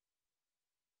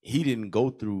 he didn't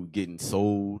go through getting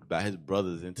sold by his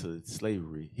brothers into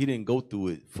slavery. He didn't go through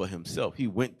it for himself. He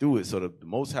went through it so that the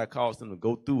Most High caused him to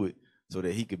go through it so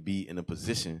that he could be in a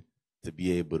position to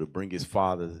be able to bring his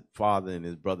father and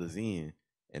his brothers in,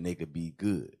 and they could be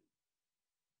good.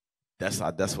 That's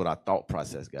what our thought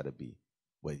process got to be.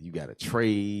 Whether you got to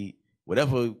trade,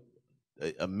 whatever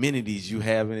amenities you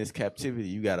have in this captivity,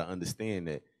 you got to understand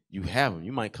that you have them.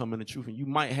 You might come in the truth, and you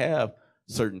might have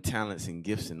certain talents and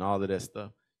gifts and all of that stuff.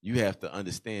 You have to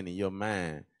understand in your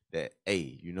mind that,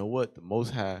 hey, you know what? The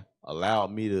Most High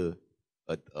allowed me to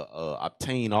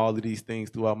obtain all of these things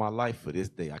throughout my life. For this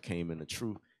day, I came in the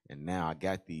truth, and now I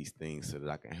got these things so that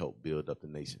I can help build up the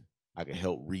nation. I can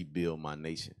help rebuild my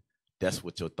nation. That's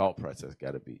what your thought process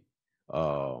got to be.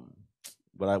 Where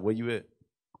you at?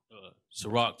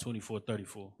 Sirach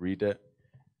 24:34. Read that.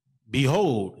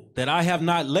 Behold, that I have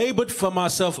not labored for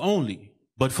myself only,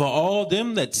 but for all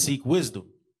them that seek wisdom.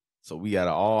 So we got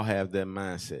to all have that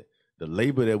mindset. The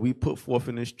labor that we put forth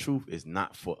in this truth is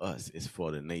not for us. It's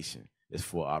for the nation. It's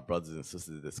for our brothers and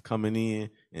sisters that's coming in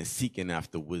and seeking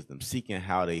after wisdom, seeking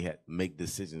how they make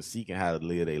decisions, seeking how to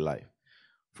live their life.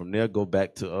 From there, go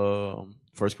back to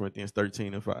 1 Corinthians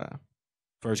 13 and 5.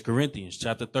 1 Corinthians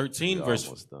chapter 13, verse.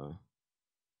 Almost done.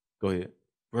 Go ahead.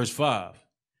 Verse 5.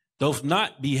 Doth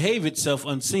not behave itself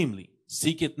unseemly,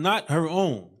 seeketh not her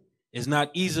own, is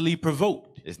not easily provoked.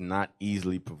 It's not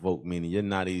easily provoked, meaning you're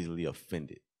not easily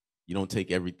offended. You don't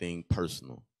take everything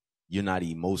personal. You're not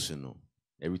emotional.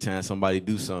 Every time somebody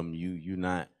do something, you're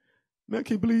not, man, I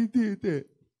can't believe you did that.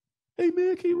 Hey,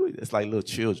 man, can't believe. It's like little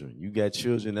children. You got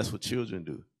children, that's what children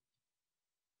do.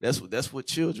 That's what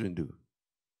children do.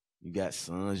 You got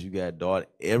sons, you got daughters.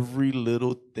 Every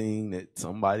little thing that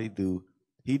somebody do,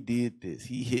 he did this.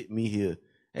 He hit me here.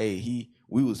 Hey,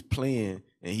 we was playing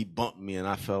and he bumped me and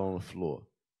I fell on the floor.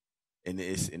 And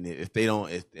if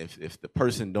the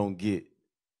person don't get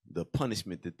the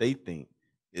punishment that they think,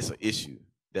 it's an issue.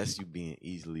 That's you being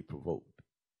easily provoked.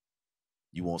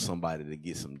 You want somebody to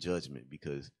get some judgment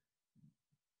because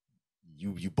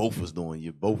you both was doing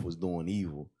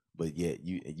evil, but yet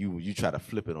you try to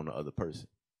flip it on the other person.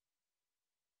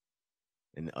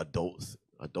 And adults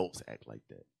act like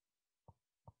that.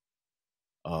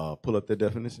 Pull up the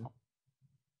definition.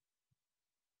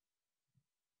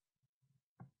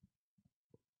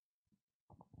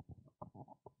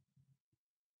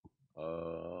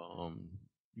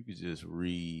 You could just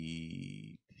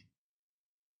read.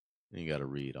 You ain't got to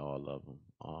read all of them.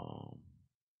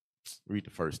 Read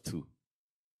the first two.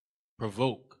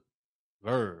 Provoke,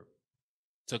 verb,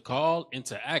 to call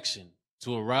into action,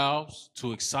 to arouse,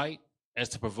 to excite, as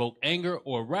to provoke anger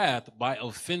or wrath by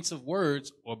offensive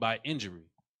words or by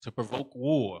injury, to provoke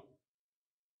war.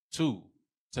 2,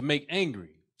 to make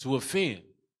angry, to offend,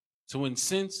 to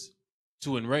incense,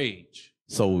 to enrage.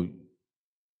 So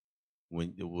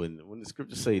when the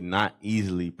scriptures say not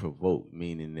easily provoked,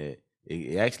 meaning that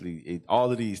it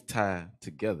all of these tie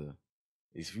together.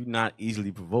 If you're not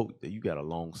easily provoked, that you got a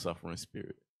long suffering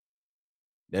spirit.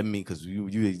 That means because you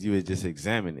just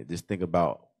examine it. Just think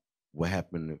about what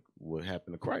happened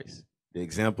to Christ. The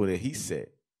example that he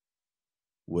set.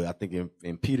 Well, I think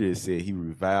in Peter it said he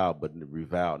reviled, but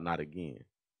reviled not again.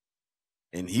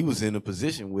 And he was in a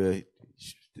position where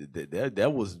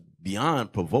that was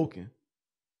beyond provoking.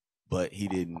 But he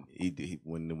didn't.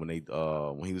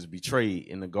 When he was betrayed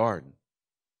in the garden,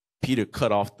 Peter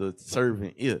cut off the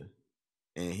servant ear,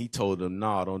 and he told him,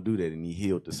 "No, don't do that," and he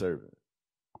healed the servant.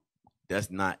 That's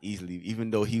not easily,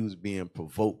 even though he was being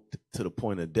provoked to the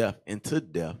point of death and to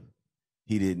death,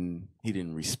 he didn't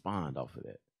respond off of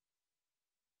that.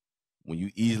 When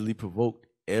you easily provoked,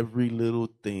 every little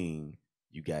thing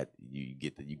you get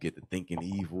to thinking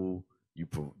evil.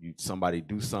 Somebody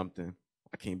do something.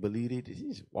 I can't believe they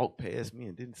just walked past me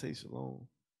and didn't say shalom.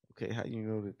 Okay, how you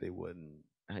know that they wasn't?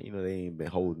 How you know they ain't been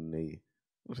holding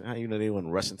how you know they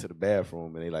wasn't rushing to the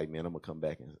bathroom and they like, man, I'm gonna come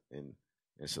back and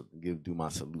do my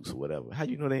salutes or whatever. How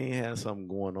you know they ain't had something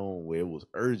going on where it was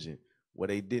urgent, where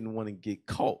they didn't want to get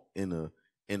caught in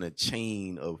a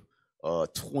chain of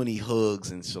 20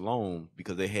 hugs and shalom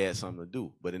because they had something to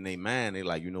do. But in their mind, they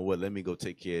like, you know what? Let me go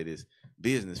take care of this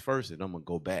business first, and I'm gonna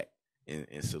go back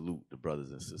and salute the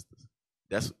brothers and sisters.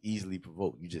 That's easily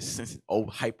provoked. You just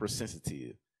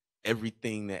hypersensitive.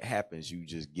 Everything that happens, you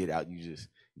just get out. You just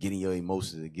get in your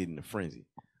emotions and get in a frenzy.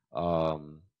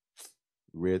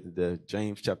 Read the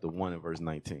James chapter 1 and verse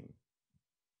 19.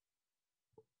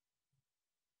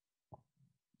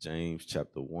 James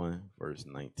chapter 1, verse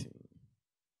 19.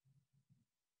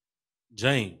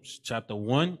 James chapter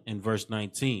 1 and verse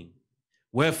 19.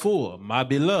 Wherefore, my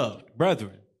beloved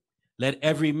brethren, let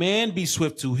every man be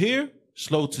swift to hear,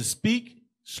 slow to speak,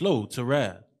 slow to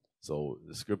wrath. So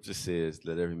the scripture says,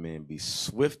 let every man be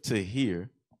swift to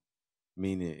hear,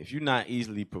 meaning if you're not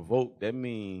easily provoked, that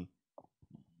means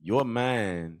your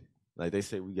mind, like they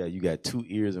say, you got 2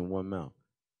 ears and 1 mouth.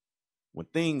 When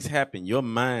things happen, your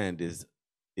mind is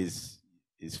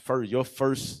first. Your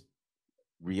first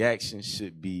reaction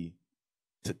should be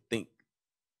to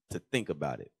think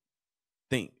about it.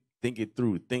 Think it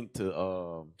through. Think to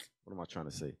what am I trying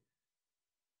to say?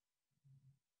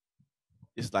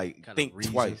 It's like kind think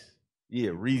twice.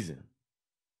 Yeah, reason.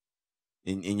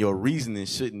 And your reasoning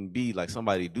shouldn't be like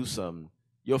somebody do something.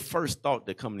 Your first thought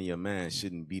that come to your mind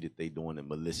shouldn't be that they doing it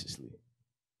maliciously,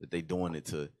 that they doing it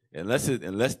to unless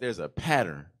there's a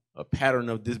pattern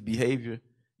of this behavior.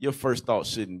 Your first thought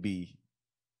shouldn't be,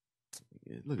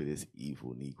 look at this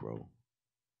evil Negro.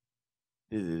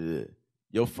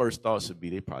 Your first thought should be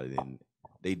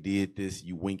they did this.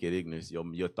 You wink at ignorance.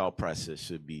 Your thought process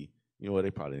should be, you know what,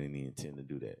 they probably didn't intend to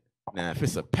do that. Now, if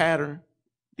it's a pattern,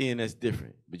 then that's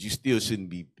different. But you still shouldn't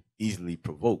be easily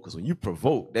provoked, because when you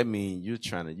provoke, that means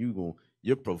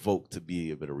you're provoked to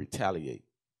be able to retaliate.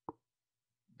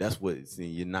 That's what it's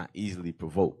saying. You're not easily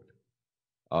provoked.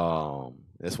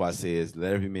 That's why it says,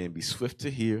 let every man be swift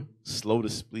to hear, slow to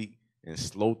speak, and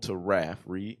slow to wrath.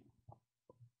 Read.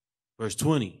 Verse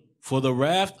 20. For the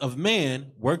wrath of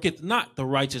man worketh not the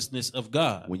righteousness of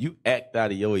God. When you act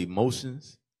out of your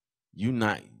emotions, you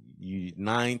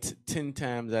 9 to 10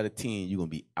 times out of 10, you're going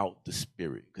to be out the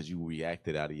spirit, because you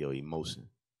reacted out of your emotion.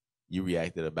 You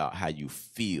reacted about how you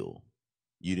feel.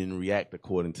 You didn't react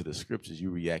according to the scriptures.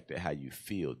 You reacted how you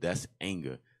feel. That's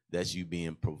anger. That's you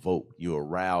being provoked. You're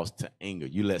aroused to anger.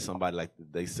 You let somebody, like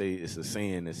they say, it's a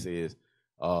saying that says,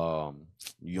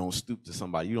 you don't stoop to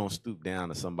somebody. You don't stoop down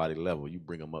to somebody's level. You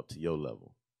bring them up to your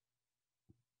level.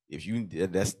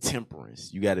 That's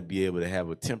temperance. You got to be able to have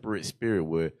a temperate spirit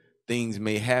where things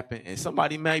may happen and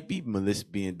somebody might be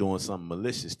doing something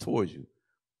malicious towards you.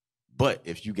 But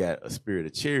if you got a spirit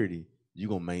of charity, you're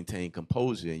going to maintain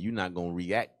composure and you're not going to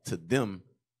react to them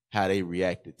how they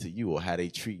reacted to you or how they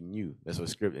treating you. That's what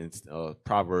scripture in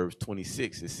Proverbs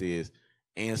 26, it says,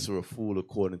 answer a fool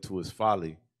according to his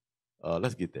folly.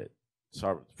 Let's get that.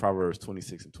 Proverbs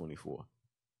 26 and 24.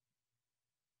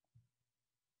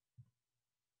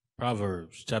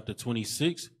 Proverbs chapter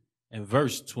 26 and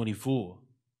verse 24.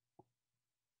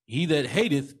 He that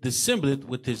hateth dissembleth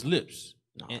with his lips.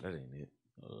 No, that ain't it.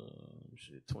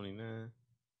 29.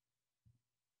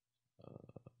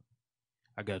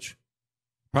 I got you.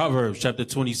 Proverbs chapter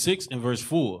 26 and verse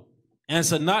 4.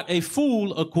 Answer not a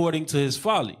fool according to his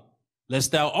folly,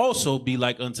 lest thou also be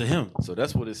like unto him. So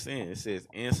that's what it's saying. It says,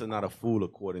 answer not a fool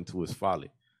according to his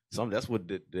folly. That's what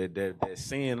they're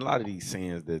saying. A lot of these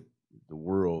sayings that the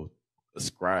world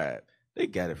ascribe, they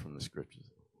got it from the scriptures.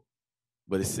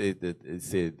 But it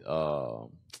said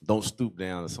don't stoop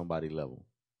down to somebody's level.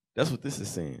 That's what this is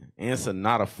saying. Answer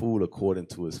not a fool according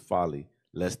to his folly,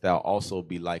 lest thou also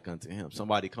be like unto him.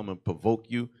 Somebody come and provoke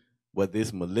you, whether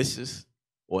it's malicious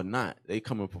or not. They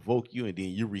come and provoke you, and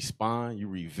then you respond, you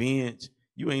revenge.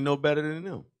 You ain't no better than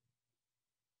them,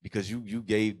 because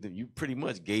you pretty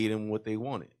much gave them what they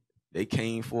wanted. They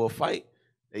came for a fight,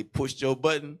 they pushed your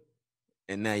button,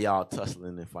 and now y'all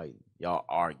tussling and fighting. Y'all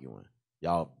arguing,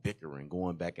 y'all bickering,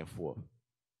 going back and forth.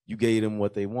 You gave them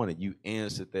what they wanted. You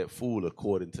answered that fool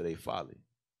according to their folly.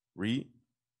 Read.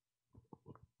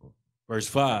 Verse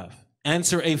 5.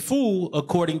 Answer a fool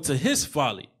according to his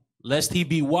folly, lest he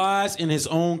be wise in his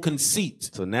own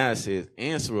conceit. So now it says,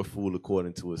 answer a fool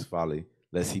according to his folly,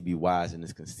 lest he be wise in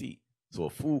his conceit. So a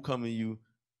fool coming to you,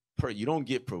 you don't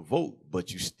get provoked,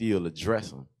 but you still address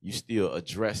them. You still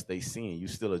address their sin. You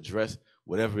still address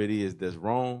whatever it is that's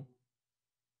wrong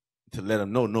to let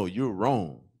them know, no, you're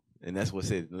wrong. And that's what it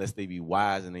says, unless they be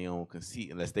wise in their own conceit,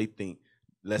 unless they think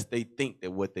that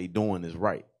what they doing is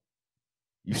right.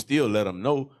 You still let them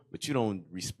know, but you don't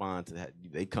respond to that.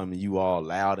 They come to you all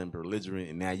loud and belligerent,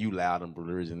 and now you loud and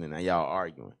belligerent, and now y'all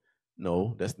arguing.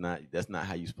 No, that's not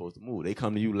how you're supposed to move. They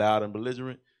come to you loud and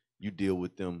belligerent, you deal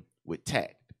with them with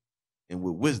tact and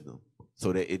with wisdom,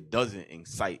 so that it doesn't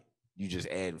incite you just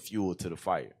adding fuel to the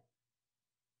fire.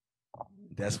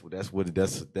 That's what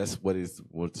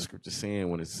the scripture's saying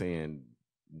when it's saying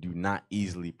Do not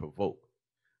easily provoke.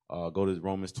 Go to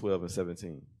Romans 12 and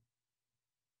 17.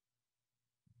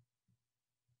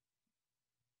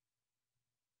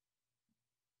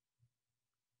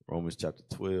 Romans chapter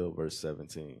 12, verse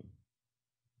 17.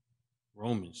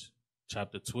 Romans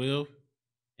chapter 12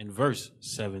 and verse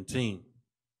 17.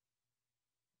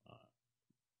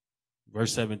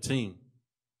 Verse 17.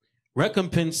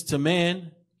 Recompense to no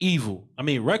man evil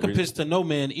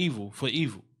for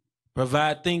evil.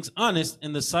 Provide things honest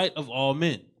in the sight of all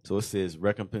men. So it says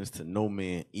recompense to no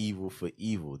man evil for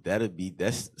evil.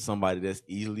 That's somebody that's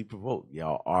easily provoked.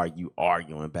 Y'all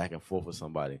arguing back and forth with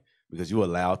somebody because you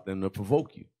allowed them to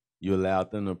provoke you. You allowed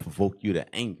them to provoke you to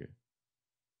anger.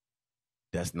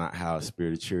 That's not how a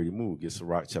spirit of charity moves. Get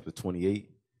Sirach chapter 28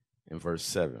 and verse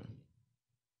 7.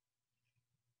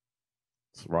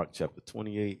 Sirach chapter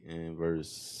 28 and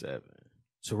verse 7.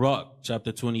 Sirach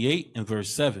chapter 28 and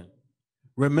verse 7.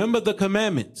 Remember the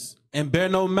commandments and bear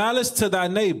no malice to thy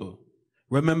neighbor.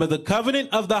 Remember the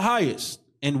covenant of the highest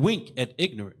and wink at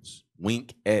ignorance.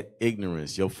 Wink at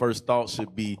ignorance. Your first thought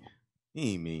should be,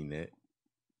 he ain't mean that.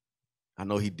 I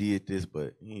know he did this,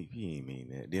 but he ain't mean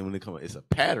that. Then when it comes, it's a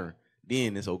pattern,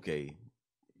 then it's okay.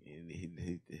 And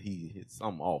he hit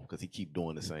something off because he keep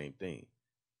doing the same thing.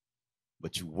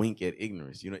 But you wink at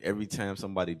ignorance. You know, every time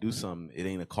somebody do something, it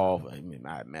ain't a call for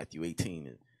Matthew 18.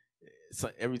 And so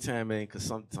every time, man,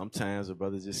 because sometimes a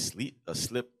brother just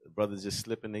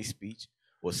slip in their speech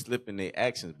or slip in their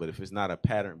actions. But if it's not a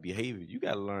pattern behavior, you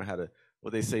got to learn how to,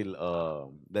 what they say,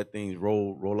 let things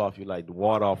roll off you like the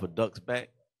water off a duck's back.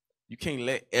 You can't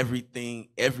let every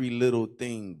little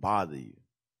thing bother you,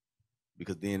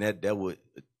 because then that would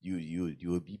you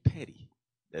would be petty.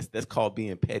 That's called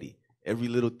being petty. Every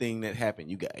little thing that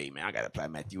happened, you got, hey man, I gotta apply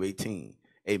Matthew 18.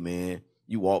 Hey man,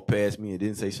 you walked past me and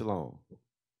didn't say shalom.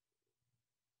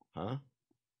 Huh?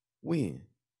 When?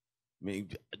 I mean,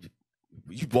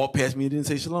 you walked past me and didn't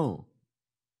say shalom.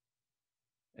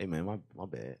 Hey man, my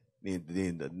bad.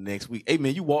 Then the next week, hey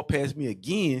man, you walked past me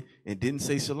again and didn't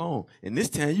say shalom. And this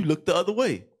time you looked the other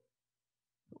way.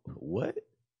 What?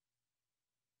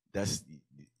 That's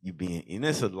you being, and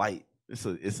that's a light. It's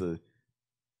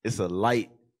a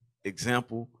light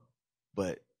example,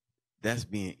 but that's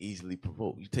being easily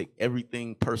provoked. You take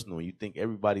everything personal. You think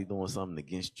everybody doing something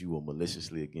against you or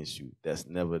maliciously against you. That's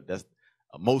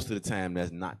most of the time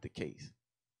that's not the case.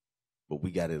 But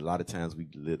we got it. A lot of times we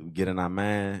get in our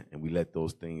mind and we let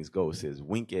those things go. It says,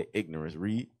 wink at ignorance.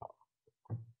 Read.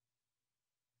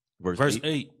 Verse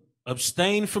 8.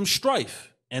 Abstain from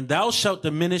strife, and thou shalt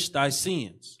diminish thy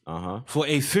sins. For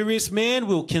a furious man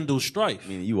will kindle strife.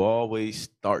 Meaning you always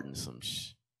starting some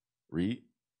Read.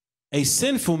 A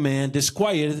sinful man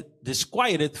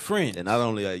disquieteth friends. And not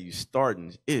only are you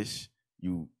starting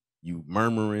you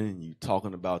murmuring, you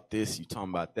talking about this, you talking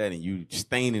about that, and you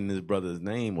staining this brother's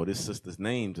name or this sister's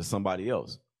name to somebody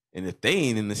else. And if they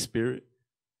ain't in the spirit,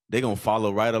 they're gonna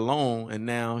follow right along, and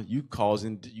now you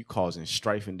causing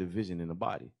strife and division in the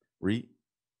body. Read.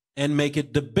 And make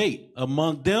it debate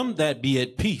among them that be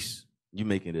at peace. You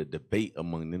making a debate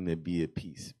among them that be at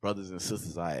peace. Brothers and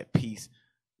sisters are at peace,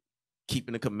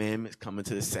 keeping the commandments, coming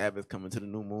to the Sabbath, coming to the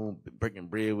new moon, breaking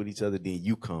bread with each other. Then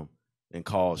you come and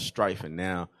cause strife, and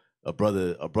now a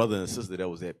brother and sister that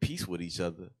was at peace with each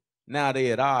other, now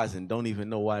they at odds and don't even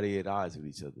know why they at odds with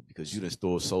each other, because you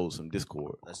done sowed some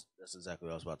discord. That's exactly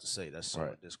what I was about to say. That's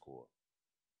some discord.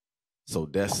 So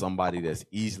that's somebody that's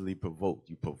easily provoked.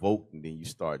 You provoke, and then you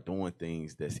start doing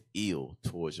things that's ill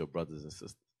towards your brothers and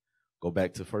sisters. Go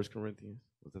back to 1 Corinthians.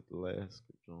 Was that the last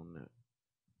scripture on that?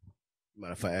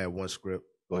 Mind if I add one script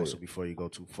also before you go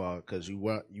too far? Because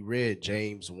you read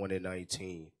James 1 and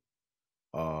 19.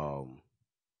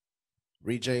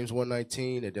 Read James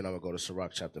 1:19, and then I'm going to go to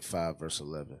Sirach chapter 5, verse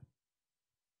 11.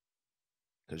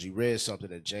 Because you read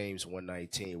something in James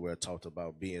 1:19 where it talked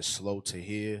about being quick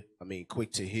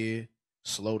to hear,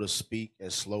 slow to speak,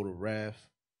 and slow to wrath.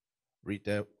 Read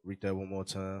that one more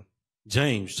time.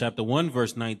 James chapter 1,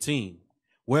 verse 19.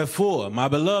 Wherefore, my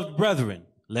beloved brethren,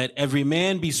 let every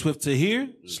man be swift to hear,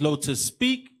 slow to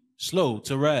speak, slow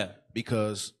to wrath.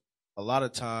 Because a lot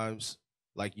of times,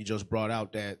 like you just brought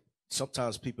out, that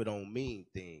sometimes people don't mean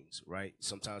things, right?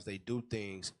 Sometimes they do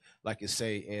things like it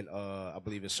say in, I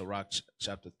believe it's Sirach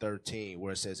chapter 13,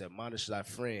 where it says, admonish thy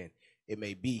friend, it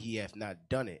may be he hath not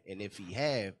done it. And if he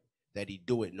have, that he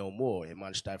do it no more.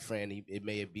 Admonish thy friend, it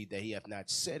may be that he hath not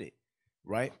said it,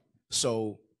 right?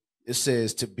 So it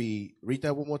says to be, read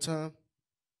that one more time.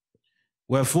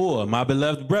 Wherefore, my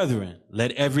beloved brethren,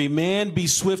 let every man be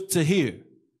swift to hear,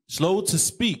 slow to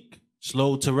speak,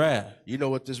 slow to wrath. You know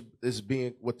what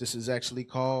this is actually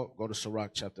called? Go to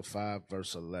Sirach chapter 5,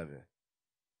 verse 11.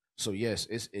 So yes,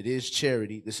 it is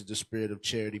charity. This is the spirit of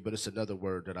charity, but it's another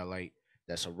word that I like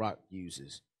that Sirach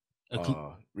uses.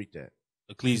 Read that.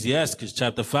 Ecclesiastes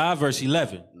chapter 5, verse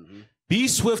 11. Be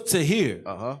swift to hear,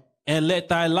 and let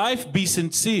thy life be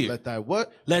sincere. Let thy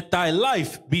what? Let thy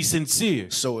life be sincere.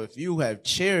 So if you have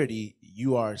charity,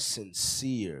 you are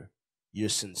sincere. You're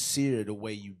sincere the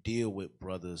way you deal with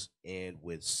brothers and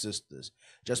with sisters.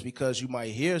 Just because you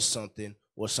might hear something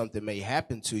or something may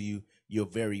happen to you, you're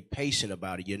very patient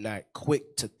about it. You're not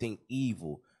quick to think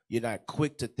evil. You're not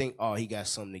quick to think, oh, he got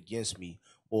something against me,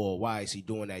 or why is he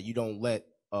doing that? You don't let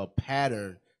a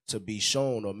pattern to be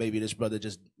shown, or maybe this brother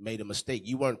just made a mistake.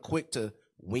 You weren't quick to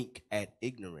wink at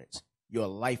ignorance. Your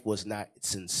life was not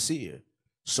sincere.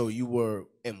 So you were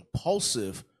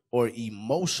impulsive or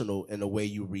emotional in the way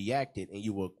you reacted, and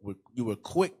you were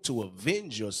quick to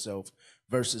avenge yourself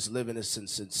versus living a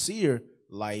sincere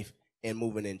life and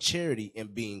moving in charity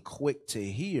and being quick to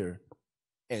hear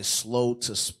and slow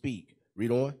to speak. Read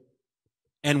on.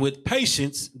 And with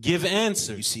patience give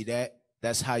answer. You see that?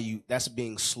 That's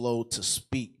being slow to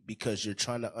speak, because you're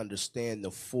trying to understand the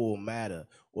full matter,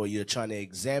 or you're trying to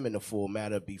examine the full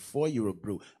matter before you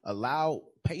rebuke. Allow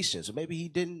patience. Or maybe he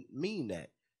didn't mean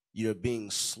that. You're being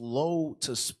slow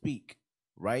to speak,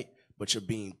 right? But you're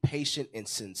being patient and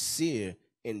sincere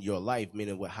in your life,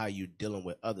 meaning with how you're dealing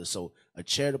with others. So a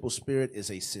charitable spirit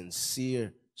is a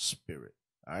sincere spirit,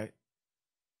 all right?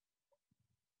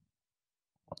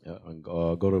 Yeah, and,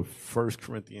 go to 1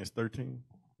 Corinthians 13.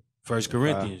 1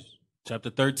 Corinthians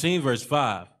chapter 13, verse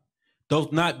 5.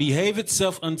 Doth not behave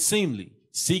itself unseemly,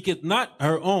 seeketh not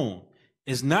her own,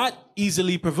 is not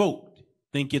easily provoked,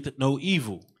 thinketh no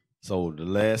evil. So the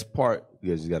last part,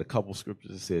 because you got a couple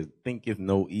scriptures that says, thinketh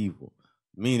no evil.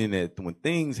 Meaning that when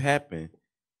things happen,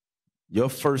 your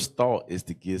first thought is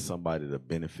to give somebody the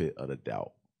benefit of the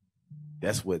doubt.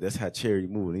 That's how charity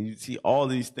moves. And you see all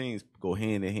these things go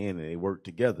hand in hand and they work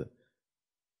together.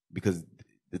 Because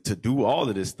to do all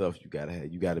of this stuff, you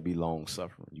gotta be long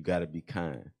suffering. You gotta be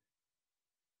kind.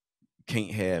 You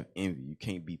can't have envy. You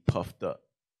can't be puffed up.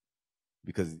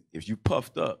 Because if you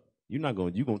puffed up, you're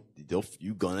gonna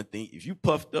think, if you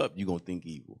puffed up, you're gonna think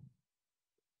evil.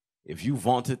 If you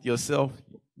vaunted yourself,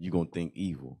 you're gonna think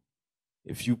evil.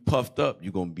 If you puffed up,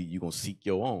 you're gonna seek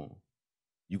your own.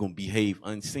 You're gonna behave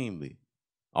unseemly.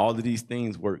 All of these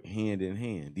things work hand in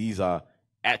hand. These are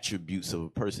attributes of a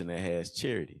person that has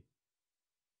charity.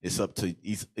 It's up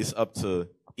to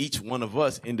each one of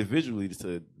us individually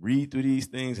to read through these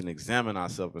things and examine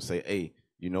ourselves and say, hey,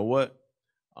 you know what?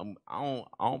 I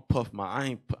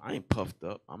ain't puffed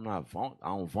up. I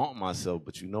don't vaunt myself,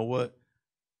 but you know what?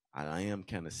 I am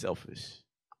kind of selfish.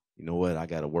 You know what? I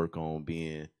got to work on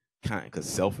being kind, because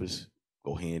selfish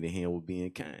go hand in hand with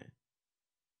being kind.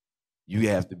 You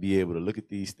have to be able to look at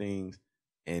these things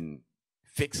and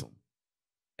fix them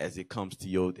as it comes to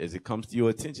your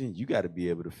attention. You got to be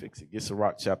able to fix it. Get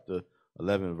Sirach chapter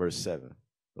 11, verse 7.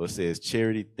 So it says,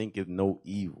 charity thinketh no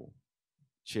evil.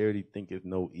 Charity thinketh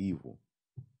no evil.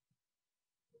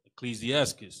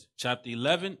 Ecclesiastes chapter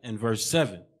 11 and verse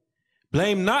 7.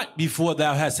 Blame not before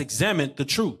thou hast examined the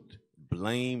truth.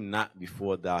 Blame not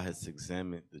before thou hast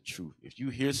examined the truth. If you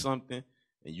hear something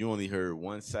and you only heard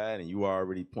one side and you are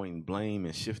already pointing blame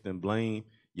and shifting blame,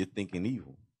 you're thinking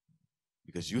evil.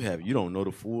 Because you don't know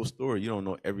the full story. You don't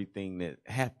know everything that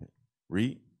happened.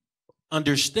 Read.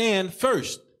 Understand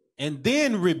first and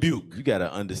then rebuke. You got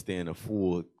to understand the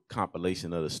full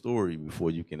compilation of the story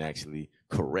before you can actually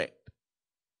correct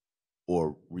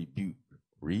or rebuke.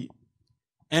 Read.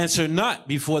 Answer not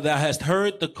before thou hast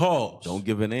heard the cause. Don't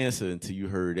give an answer until you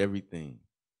heard everything,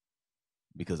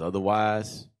 because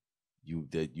otherwise, you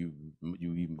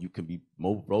can be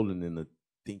rolling in the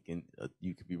thinking.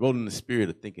 You could be rolling the spirit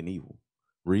of thinking evil.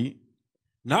 Read.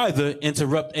 Neither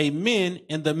interrupt a man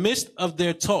in the midst of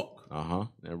their talk. Now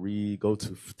read. Go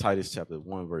to Titus chapter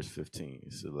 1 verse 15.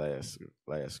 It's the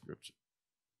last scripture.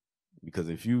 Because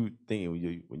if you think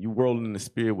when you rolling in the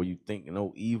spirit where you think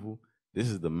no evil, this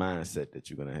is the mindset that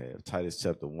you're going to have. Titus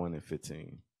chapter 1 and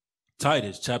 15.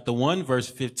 Titus chapter 1 verse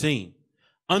 15.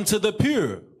 Unto the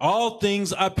pure all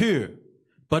things are pure,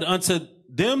 but unto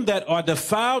them that are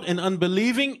defiled and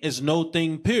unbelieving is no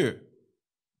thing pure.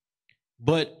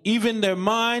 But even their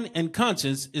mind and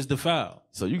conscience is defiled.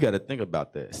 So you got to think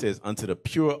about that. It says, unto the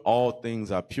pure all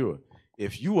things are pure.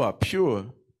 If you are pure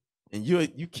and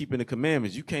you keeping the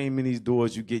commandments, you came in these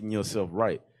doors, you getting yourself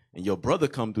right. And your brother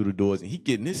come through the doors and he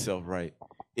getting himself right.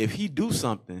 If he do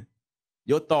something,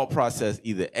 your thought process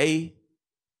either A,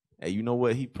 hey, you know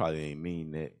what? He probably ain't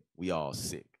mean that. We all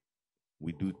sick.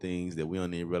 We do things that we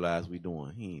don't even realize we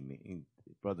doing.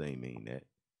 Brother ain't mean that.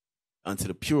 Unto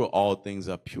the pure, all things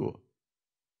are pure.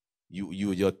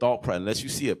 your thought process, unless you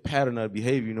see a pattern of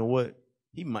behavior, you know what?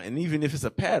 He might, and even if it's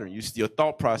a pattern, your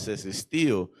thought process is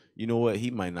still, you know what?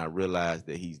 He might not realize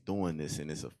that he's doing this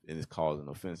and it's causing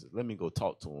offenses. Let me go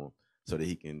talk to him so that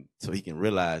he can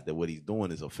realize that what he's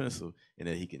doing is offensive and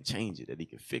that he can change it, that he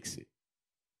can fix it.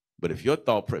 But if your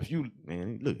thought process,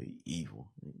 man, look, he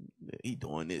evil, he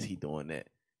doing this, he doing that.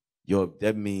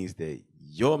 That means that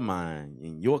your mind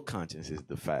and your conscience is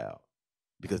defiled,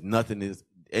 because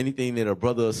anything that a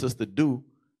brother or sister do,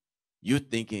 you're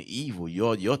thinking evil.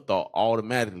 Your thought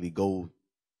automatically goes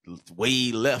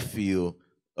way left field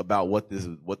about what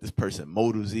this person's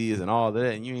motives is and all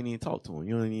that, and you ain't even talk to him.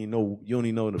 You don't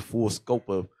even know the full scope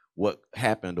of what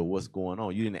happened or what's going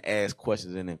on. You didn't ask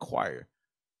questions and inquire.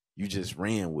 You just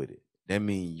ran with it. That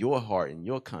means your heart and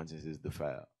your conscience is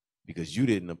defiled because you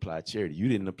didn't apply charity. You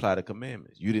didn't apply the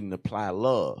commandments. You didn't apply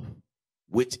love,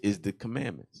 which is the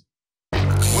commandments.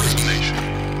 What is a nation?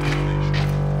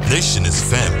 Nation is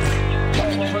family.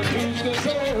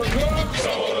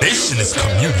 Nation is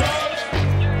community.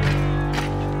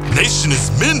 Nation is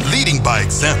men leading by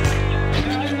example.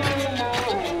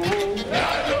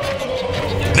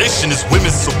 Nation is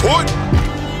women's support.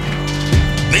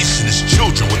 Nation is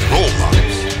children with role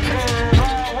models.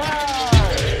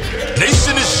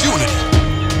 Nation is unity.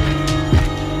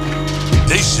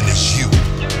 Nation is you.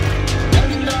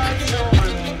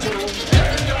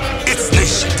 It's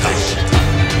nation time.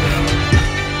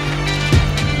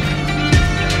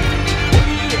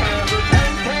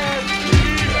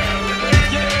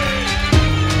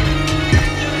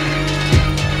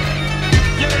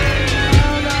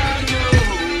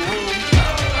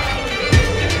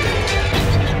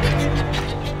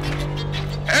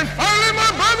 And finally,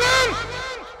 my brethren,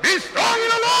 be strong